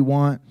all you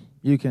want,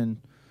 you can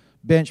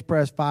bench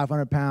press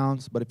 500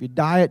 pounds, but if your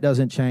diet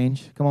doesn't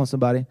change, come on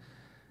somebody,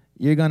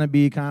 you're going to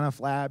be kind of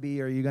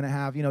flabby, or you're going to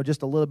have, you know,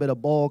 just a little bit of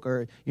bulk,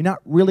 or you're not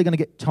really going to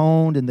get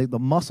toned, and the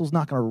muscle's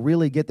not going to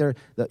really get there.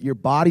 Your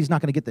body's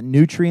not going to get the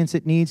nutrients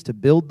it needs to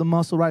build the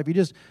muscle, right? If you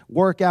just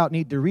work out and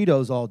eat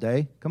Doritos all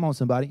day, come on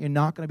somebody, you're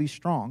not going to be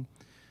strong.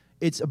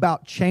 It's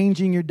about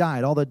changing your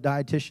diet. All the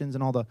dietitians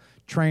and all the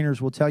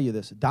trainers will tell you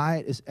this.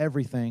 Diet is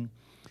everything.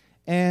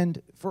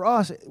 And for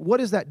us,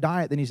 what is that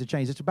diet that needs to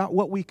change? It's about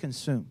what we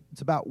consume.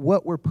 It's about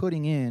what we're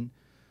putting in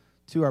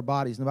to our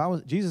bodies. And the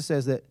Bible, Jesus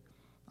says that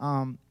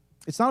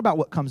it's not about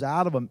what comes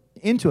out of him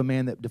into a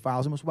man that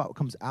defiles him. It's about what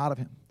comes out of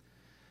him.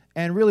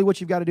 And really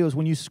what you've got to do is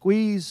when you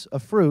squeeze a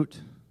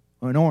fruit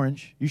or an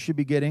orange, you should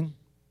be getting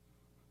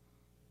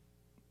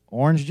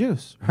orange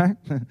juice, right?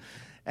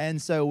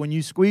 And so when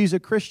you squeeze a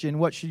Christian,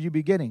 what should you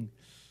be getting?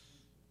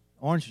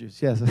 Orange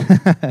juice, yes.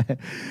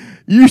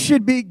 You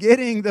should be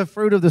getting the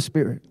fruit of the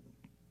Spirit.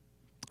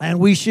 And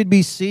we should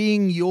be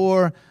seeing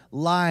your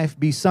life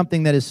be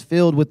something that is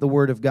filled with the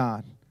Word of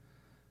God.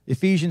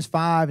 Ephesians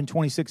 5 and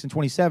 26 and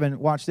 27,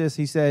 watch this.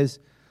 He says,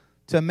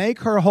 to make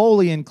her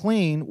holy and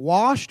clean,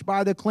 washed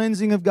by the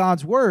cleansing of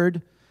God's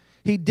Word,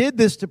 he did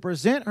this to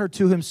present her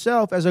to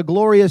himself as a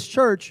glorious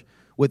church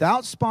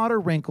without spot or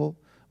wrinkle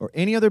or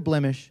any other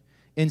blemish.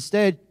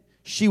 Instead,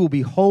 she will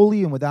be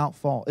holy and without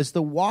fault. It's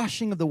the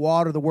washing of the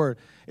water of the Word.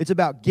 It's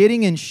about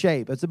getting in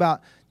shape. It's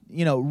about,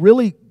 you know,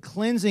 really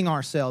cleansing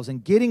ourselves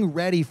and getting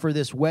ready for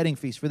this wedding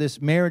feast, for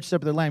this marriage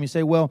supper of the Lamb. You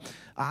say, well,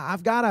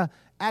 I've got to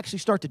actually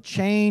start to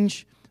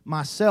change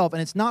myself.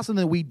 And it's not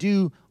something that we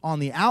do on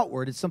the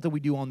outward. It's something we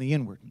do on the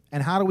inward.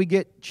 And how do we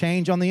get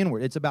change on the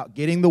inward? It's about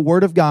getting the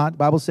Word of God. The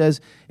Bible says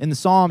in the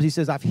Psalms, he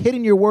says, I've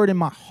hidden your Word in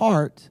my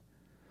heart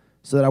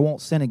so that I won't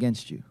sin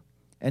against you.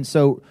 And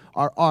so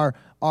our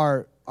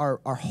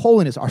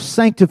holiness, our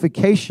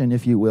sanctification,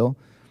 if you will,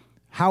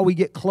 how we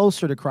get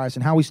closer to Christ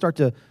and how we start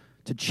to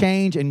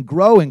change and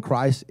grow in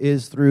Christ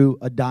is through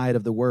a diet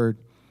of the Word.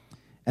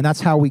 And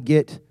that's how we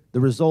get the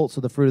results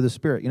of the fruit of the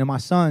Spirit. You know, my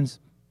sons,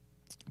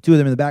 two of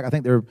them in the back, I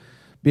think they're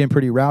being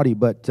pretty rowdy,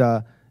 but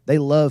they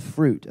love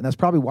fruit. And that's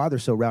probably why they're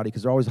so rowdy,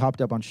 because they're always hopped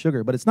up on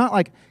sugar. But it's not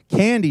like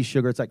candy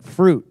sugar. It's like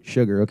fruit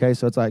sugar, okay?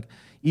 So it's like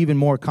even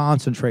more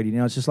concentrated. You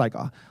know, it's just like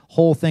a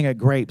whole thing of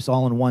grapes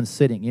all in one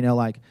sitting. You know,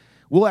 like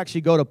we'll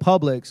actually go to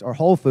Publix or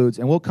Whole Foods,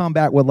 and we'll come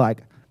back with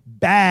like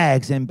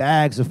bags and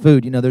bags of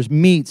food. You know, there's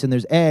meats and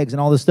there's eggs and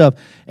all this stuff.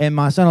 And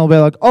my son will be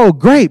like, oh,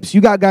 grapes.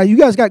 You guys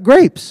got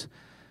grapes.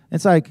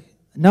 It's like,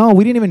 no,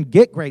 we didn't even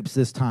get grapes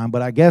this time.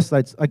 But I guess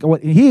that's like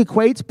what he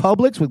equates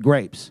Publix with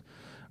grapes.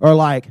 Or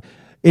like,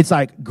 it's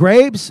like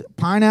grapes,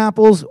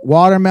 pineapples,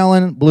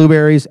 watermelon,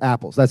 blueberries,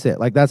 apples. That's it.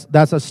 Like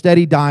that's a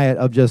steady diet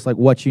of just like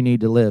what you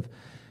need to live.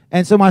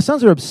 And so my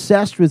sons are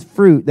obsessed with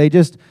fruit.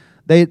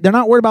 They're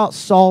not worried about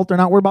salt. They're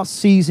not worried about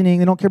seasoning.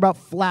 They don't care about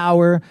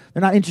flour.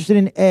 They're not interested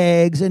in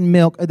eggs and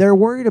milk. They're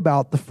worried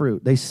about the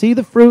fruit. They see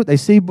the fruit. They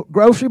see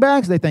grocery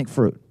bags. They think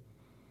fruit.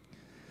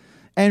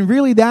 And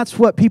really, that's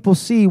what people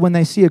see when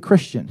they see a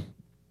Christian.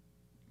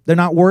 They're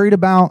not worried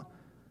about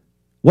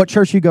what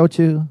church you go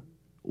to,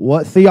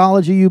 what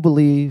theology you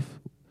believe.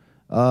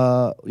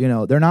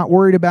 They're not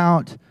worried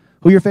about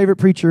who your favorite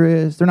preacher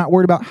is. They're not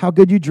worried about how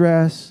good you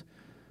dress.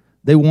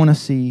 They want to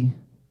see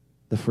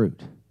the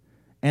fruit.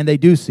 And they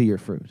do see your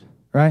fruit,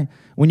 right?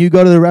 When you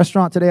go to the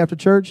restaurant today after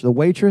church, the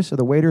waitress or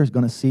the waiter is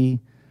going to see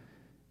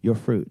your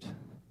fruit.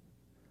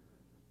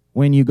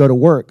 When you go to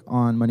work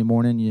on Monday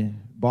morning, your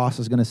boss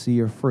is going to see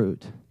your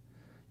fruit.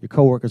 Your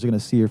coworkers are going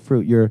to see your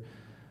fruit.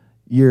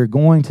 You're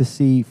going to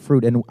see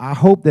fruit. And I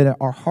hope that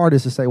our heart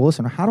is to say, well,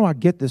 listen, how do I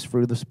get this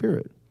fruit of the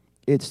Spirit?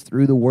 It's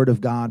through the Word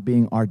of God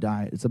being our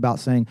diet. It's about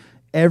saying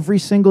every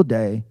single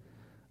day,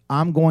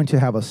 I'm going to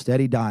have a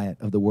steady diet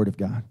of the Word of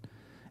God.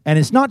 And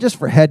it's not just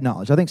for head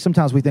knowledge. I think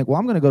sometimes we think, well,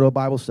 I'm going to go to a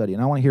Bible study,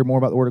 and I want to hear more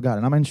about the Word of God,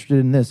 and I'm interested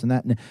in this and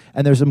that.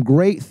 And there's some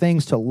great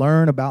things to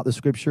learn about the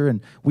Scripture, and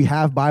we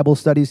have Bible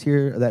studies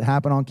here that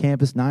happen on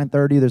campus,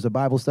 9:30. There's a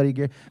Bible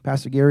study.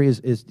 Pastor Gary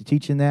is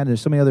teaching that, and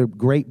there's so many other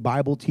great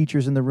Bible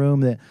teachers in the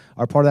room that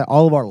are part of that.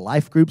 All of our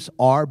life groups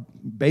are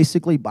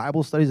basically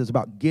Bible studies. It's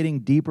about getting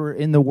deeper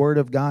in the Word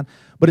of God.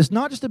 But it's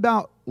not just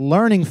about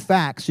learning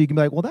facts. So you can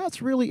be like, well,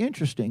 that's really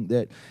interesting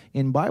that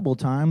in Bible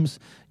times,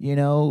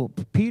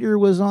 Peter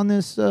was on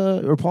this,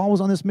 or Paul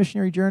was on this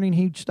missionary journey, and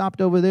he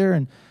stopped over there.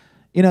 And,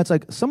 it's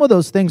like some of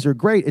those things are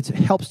great. It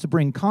helps to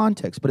bring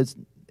context. But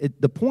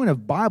the point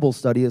of Bible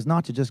study is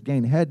not to just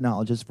gain head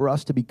knowledge. It's for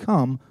us to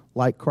become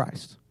like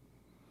Christ.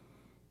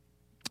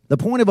 The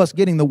point of us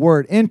getting the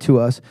Word into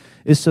us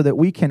is so that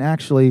we can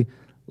actually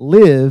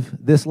live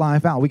this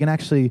life out. We can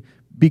actually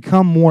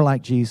become more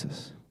like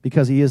Jesus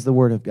because He is the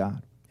Word of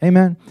God.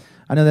 Amen?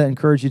 I know that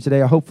encouraged you today.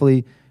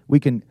 Hopefully we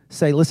can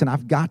say, listen,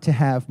 I've got to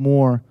have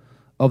more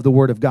of the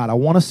Word of God. I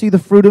want to see the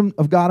fruit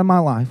of God in my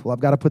life. Well, I've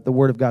got to put the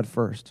Word of God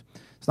first.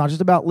 It's not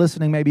just about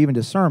listening maybe even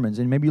to sermons.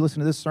 And maybe you listen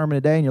to this sermon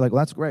today and you're like,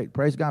 well, that's great.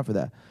 Praise God for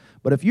that.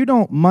 But if you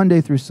don't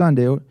Monday through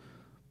Sunday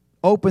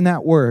open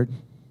that Word,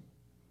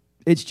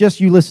 it's just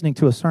you listening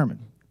to a sermon.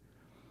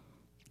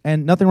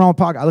 And nothing wrong with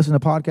podcasts. I listen to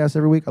podcasts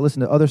every week. I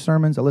listen to other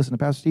sermons. I listen to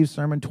Pastor Steve's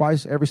sermon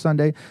twice every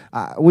Sunday.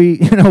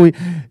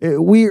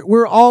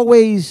 We're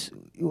always.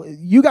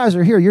 You guys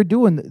are here. You're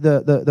doing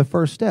the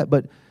first step.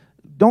 But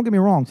don't get me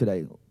wrong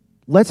today.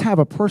 Let's have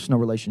a personal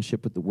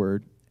relationship with the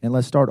Word, and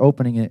let's start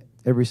opening it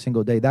every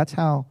single day. That's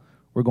how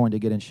we're going to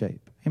get in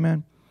shape.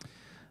 Amen.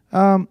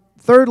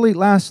 Thirdly,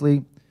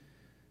 lastly,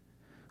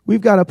 we've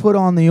got to put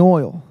on the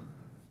oil.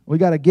 We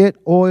got to get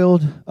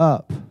oiled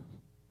up.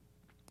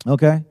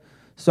 Okay.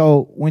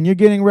 So when you're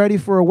getting ready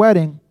for a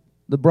wedding,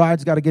 the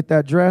bride's got to get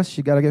that dress.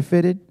 She's got to get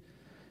fitted.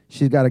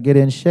 She's got to get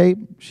in shape.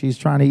 She's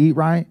trying to eat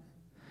right.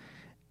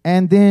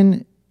 And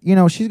then,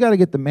 she's got to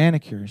get the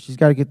manicure. She's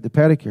got to get the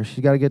pedicure.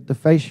 She's got to get the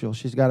facial.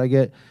 She's got to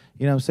get,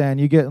 you're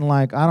getting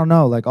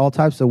all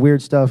types of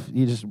weird stuff.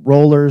 You just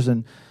rollers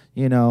and,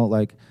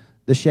 like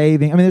the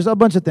shaving. I mean, there's a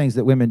bunch of things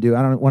that women do.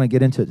 I don't want to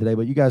get into it today,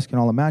 but you guys can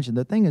all imagine.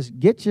 The thing is,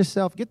 get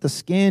the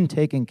skin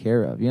taken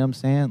care of. You know what I'm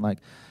saying? Like,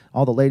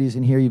 all the ladies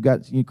in here, you've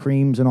got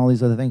creams and all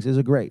these other things. These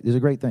are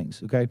great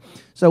things, okay?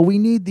 So we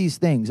need these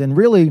things. And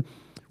really,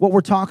 what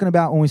we're talking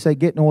about when we say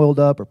getting oiled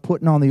up or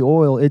putting on the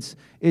oil, it's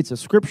a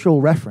scriptural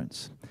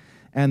reference.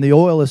 And the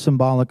oil is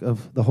symbolic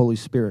of the Holy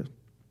Spirit.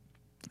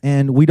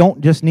 And we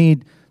don't just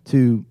need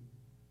to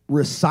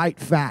recite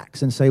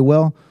facts and say,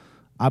 well,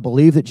 I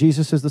believe that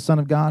Jesus is the Son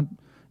of God,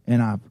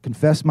 and I've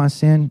confessed my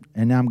sin,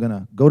 and now I'm going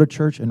to go to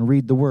church and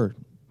read the Word.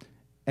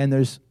 And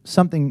there's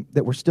something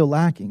that we're still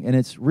lacking, and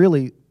it's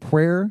really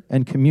prayer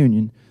and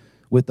communion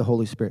with the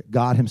Holy Spirit,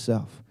 God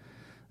Himself.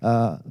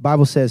 The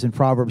Bible says in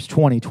Proverbs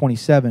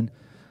 20:27,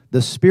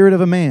 the spirit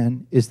of a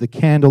man is the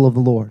candle of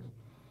the Lord,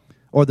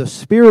 or the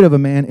spirit of a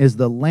man is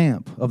the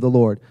lamp of the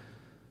Lord.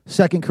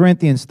 2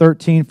 Corinthians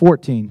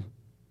 13:14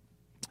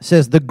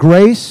 says, the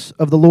grace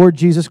of the Lord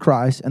Jesus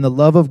Christ and the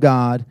love of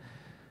God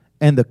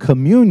and the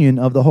communion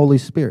of the Holy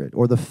Spirit,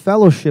 or the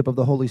fellowship of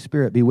the Holy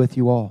Spirit, be with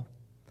you all.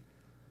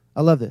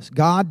 I love this.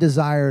 God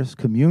desires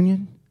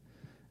communion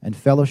and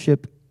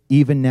fellowship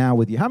even now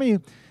with you. How many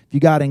of you, if you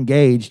got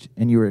engaged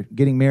and you were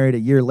getting married a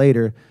year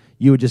later,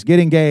 you would just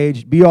get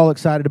engaged, be all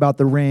excited about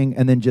the ring,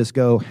 and then just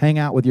go hang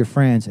out with your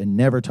friends and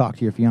never talk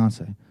to your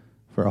fiance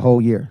for a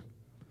whole year?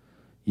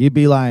 You'd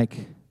be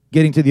like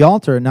getting to the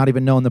altar and not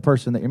even knowing the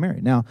person that you're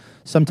married. Now,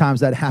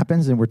 sometimes that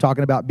happens, and we're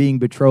talking about being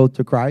betrothed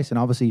to Christ, and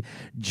obviously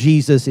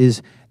Jesus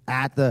is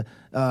at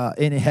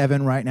in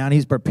heaven right now, and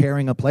He's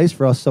preparing a place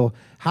for us. So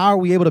how are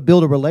we able to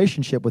build a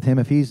relationship with Him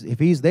if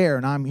He's there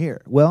and I'm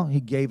here? Well, He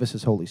gave us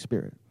His Holy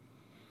Spirit.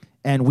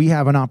 And we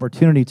have an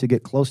opportunity to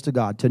get close to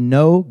God, to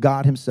know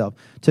God Himself,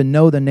 to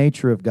know the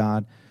nature of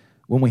God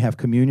when we have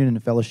communion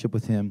and fellowship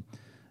with Him.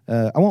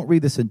 I won't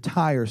read this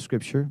entire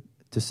scripture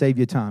to save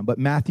you time, but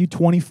Matthew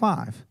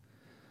 25,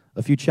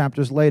 a few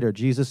chapters later,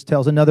 Jesus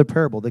tells another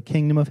parable. The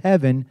kingdom of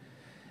heaven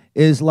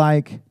is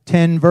like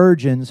 10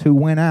 virgins who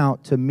went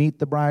out to meet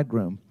the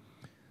bridegroom.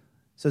 It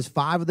says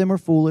 5 of them are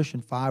foolish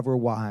and 5 were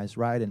wise,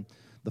 right? And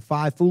the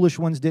 5 foolish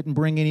ones didn't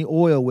bring any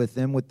oil with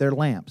them with their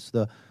lamps.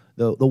 The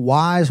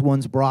wise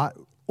ones brought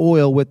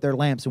oil with their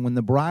lamps. And when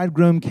the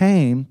bridegroom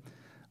came,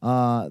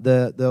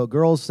 the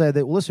girls said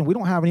that, well, listen, we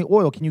don't have any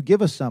oil. Can you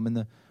give us some? And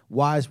the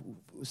wise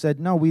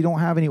said, no, we don't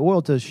have any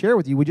oil to share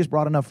with you. We just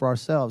brought enough for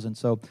ourselves. And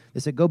so they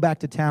said, go back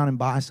to town and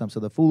buy some. So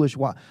the foolish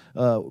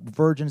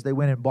virgins, they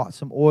went and bought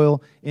some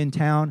oil in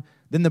town.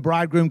 Then the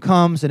bridegroom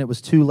comes, and it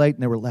was too late,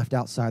 and they were left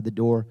outside the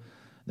door.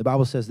 The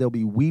Bible says there'll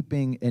be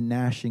weeping and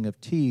gnashing of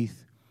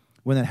teeth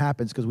when that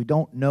happens, because we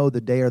don't know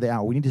the day or the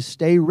hour. We need to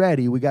stay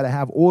ready. We got to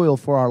have oil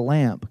for our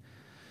lamp.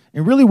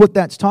 And really what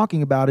that's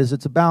talking about is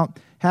it's about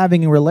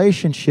having a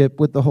relationship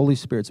with the Holy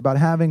Spirit. It's about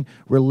having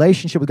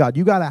relationship with God.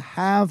 You got to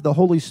have the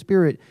Holy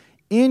Spirit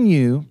in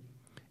you,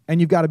 and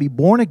you've got to be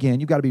born again.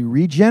 You've got to be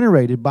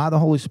regenerated by the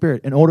Holy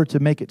Spirit in order to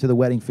make it to the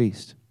wedding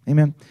feast.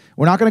 Amen?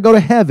 We're not going to go to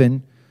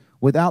heaven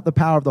without the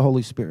power of the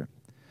Holy Spirit.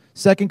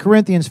 2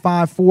 Corinthians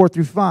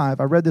 5:4-5.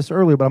 I read this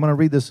earlier, but I'm going to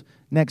read this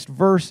next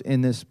verse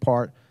in this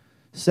part.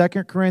 2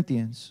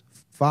 Corinthians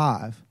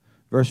 5,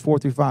 verse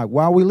 4-5.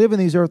 While we live in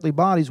these earthly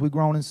bodies, we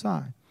groan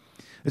inside.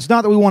 It's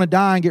not that we want to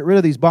die and get rid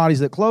of these bodies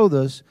that clothe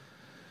us,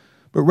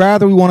 but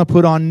rather we want to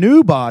put on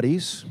new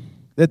bodies,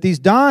 that these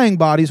dying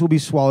bodies will be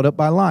swallowed up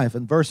by life.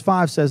 And verse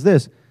 5 says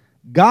this,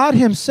 God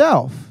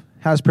himself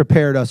has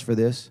prepared us for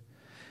this,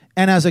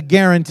 and as a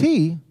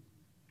guarantee,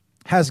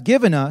 has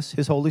given us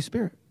his Holy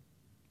Spirit.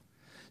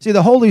 See,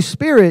 the Holy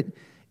Spirit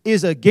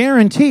is a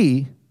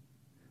guarantee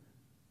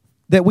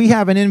that we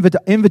have an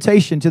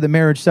invitation to the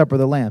marriage supper of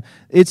the Lamb.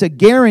 It's a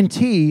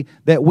guarantee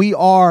that we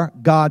are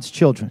God's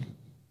children.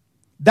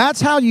 That's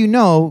how you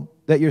know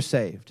that you're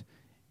saved,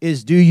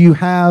 is do you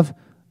have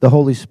the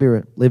Holy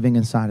Spirit living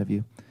inside of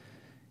you?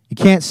 You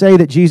can't say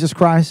that Jesus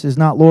Christ is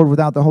not Lord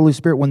without the Holy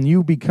Spirit. When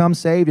you become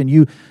saved and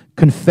you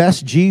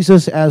confess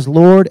Jesus as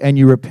Lord and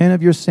you repent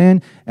of your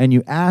sin and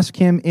you ask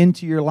him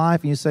into your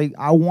life and you say,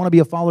 I want to be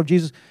a follower of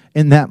Jesus,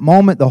 in that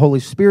moment the Holy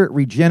Spirit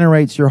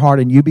regenerates your heart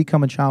and you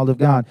become a child of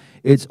God.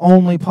 It's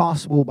only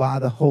possible by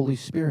the Holy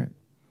Spirit.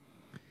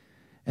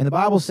 And the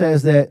Bible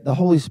says that the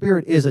Holy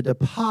Spirit is a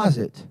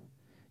deposit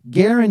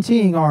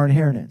guaranteeing our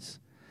inheritance.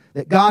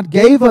 That God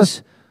gave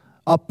us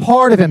a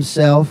part of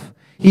himself.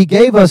 He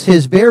gave us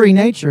his very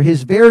nature,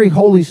 his very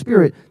Holy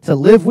Spirit to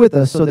live with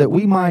us so that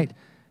we might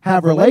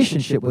have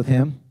relationship with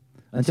him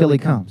until he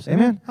comes.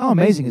 Amen? How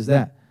amazing is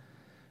that?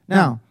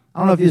 Now, I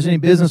don't know if there's any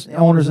business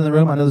owners in the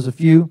room. I know there's a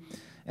few.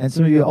 And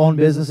some of you own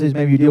businesses.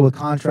 Maybe you deal with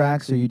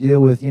contracts or you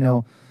deal with,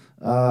 getting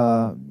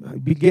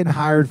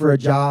hired for a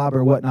job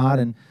or whatnot.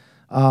 And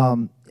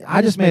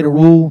I just made a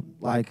rule,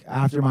 like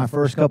after my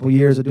first couple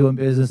years of doing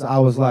business, I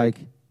was like,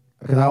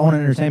 because I own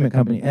an entertainment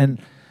company. And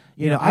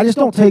I just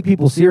don't take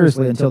people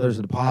seriously until there's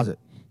a deposit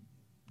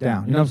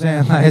down. You know what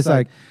I'm saying? It's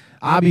like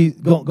I'll be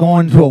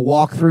going to a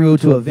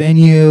walkthrough to a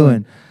venue,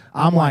 and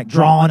I'm like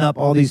drawing up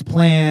all these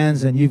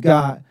plans, and you've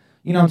got,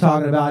 what I'm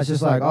talking about. It's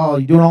just like, oh,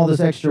 you're doing all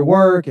this extra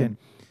work, and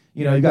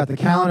you've got the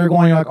calendar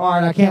going. You're like, all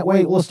right, I can't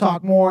wait. Let's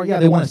talk more. Yeah,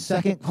 they want a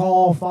second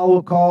call,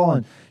 follow-up call,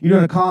 and you're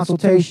doing a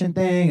consultation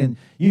thing, and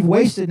you've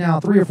wasted now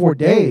 3 or 4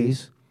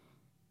 days,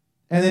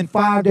 and then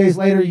 5 days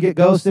later you get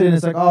ghosted, and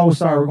it's like, oh,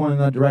 sorry, we're going in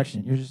another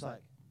direction. You're just like,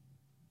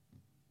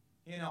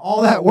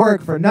 all that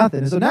work for nothing.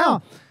 And so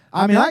now,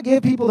 I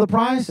give people the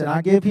price and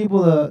I give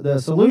people the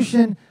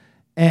solution,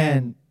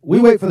 and we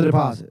wait for the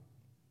deposit.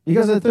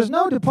 Because if there's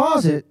no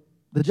deposit,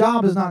 the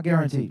job is not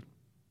guaranteed.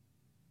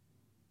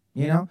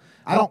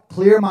 I don't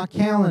clear my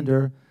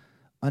calendar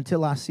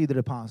until I see the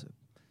deposit.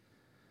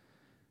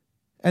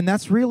 And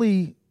that's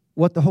really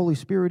what the Holy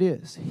Spirit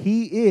is.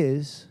 He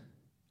is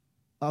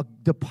a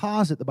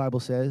deposit, the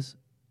Bible says,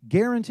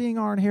 guaranteeing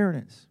our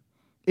inheritance.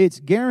 It's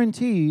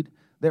guaranteed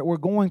that we're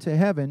going to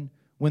heaven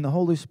when the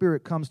Holy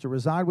Spirit comes to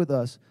reside with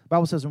us. The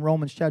Bible says in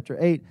Romans chapter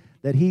 8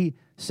 that he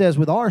says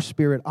with our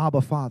spirit,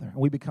 Abba, Father, and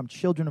we become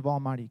children of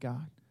Almighty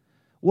God.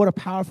 What a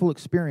powerful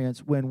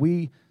experience when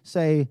we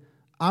say,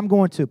 I'm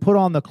going to put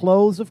on the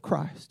clothes of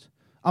Christ.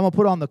 I'm going to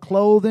put on the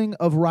clothing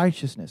of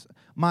righteousness.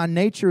 My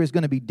nature is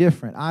going to be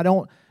different. I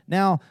don't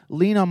now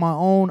lean on my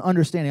own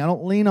understanding. I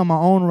don't lean on my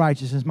own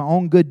righteousness, my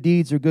own good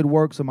deeds or good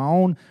works, or my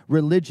own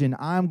religion.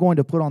 I'm going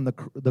to put on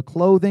the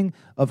clothing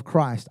of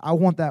Christ. I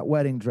want that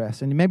wedding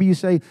dress. And maybe you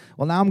say,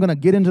 well, now I'm going to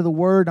get into the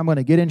Word. I'm going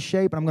to get in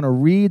shape, and I'm going to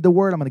read the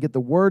Word. I'm going to get the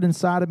Word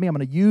inside of me. I'm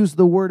going to use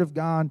the Word of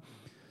God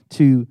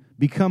to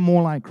become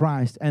more like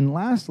Christ. And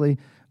lastly,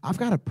 I've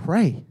got to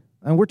pray.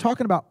 And we're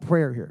talking about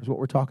prayer here is what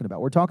we're talking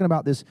about. We're talking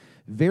about this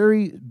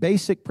very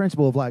basic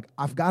principle of like,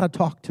 I've got to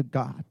talk to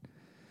God.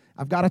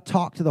 I've got to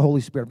talk to the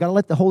Holy Spirit. I've got to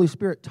let the Holy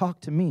Spirit talk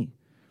to me.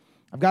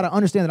 I've got to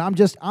understand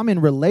that I'm in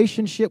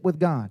relationship with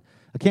God.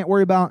 I can't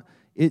worry about,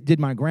 did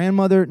my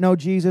grandmother know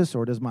Jesus,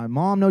 or does my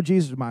mom know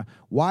Jesus, or my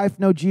wife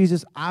know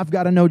Jesus? I've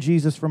got to know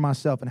Jesus for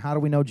myself. And how do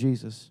we know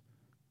Jesus?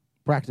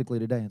 Practically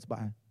today, it's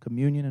by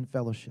communion and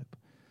fellowship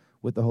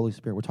with the Holy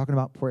Spirit. We're talking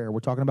about prayer. We're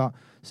talking about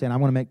saying, I'm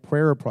going to make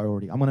prayer a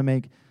priority. I'm going to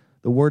make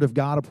the Word of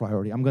God a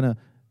priority. I'm going to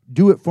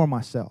do it for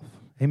myself.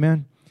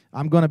 Amen?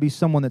 I'm going to be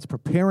someone that's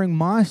preparing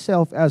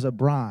myself as a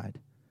bride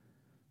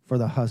for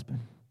the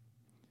husband.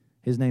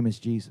 His name is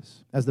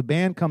Jesus. As the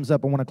band comes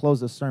up, I want to close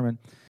this sermon.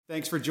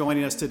 Thanks for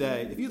joining us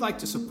today. If you'd like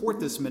to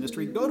support this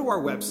ministry, go to our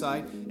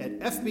website at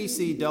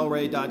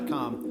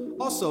fbcdelray.com.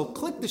 Also,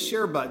 click the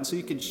share button so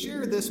you can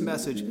share this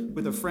message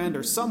with a friend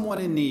or someone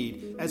in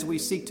need as we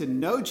seek to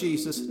know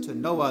Jesus, to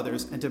know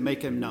others, and to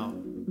make him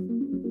known.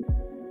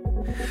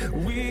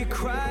 We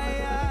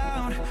cry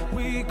out,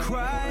 we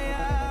cry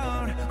out.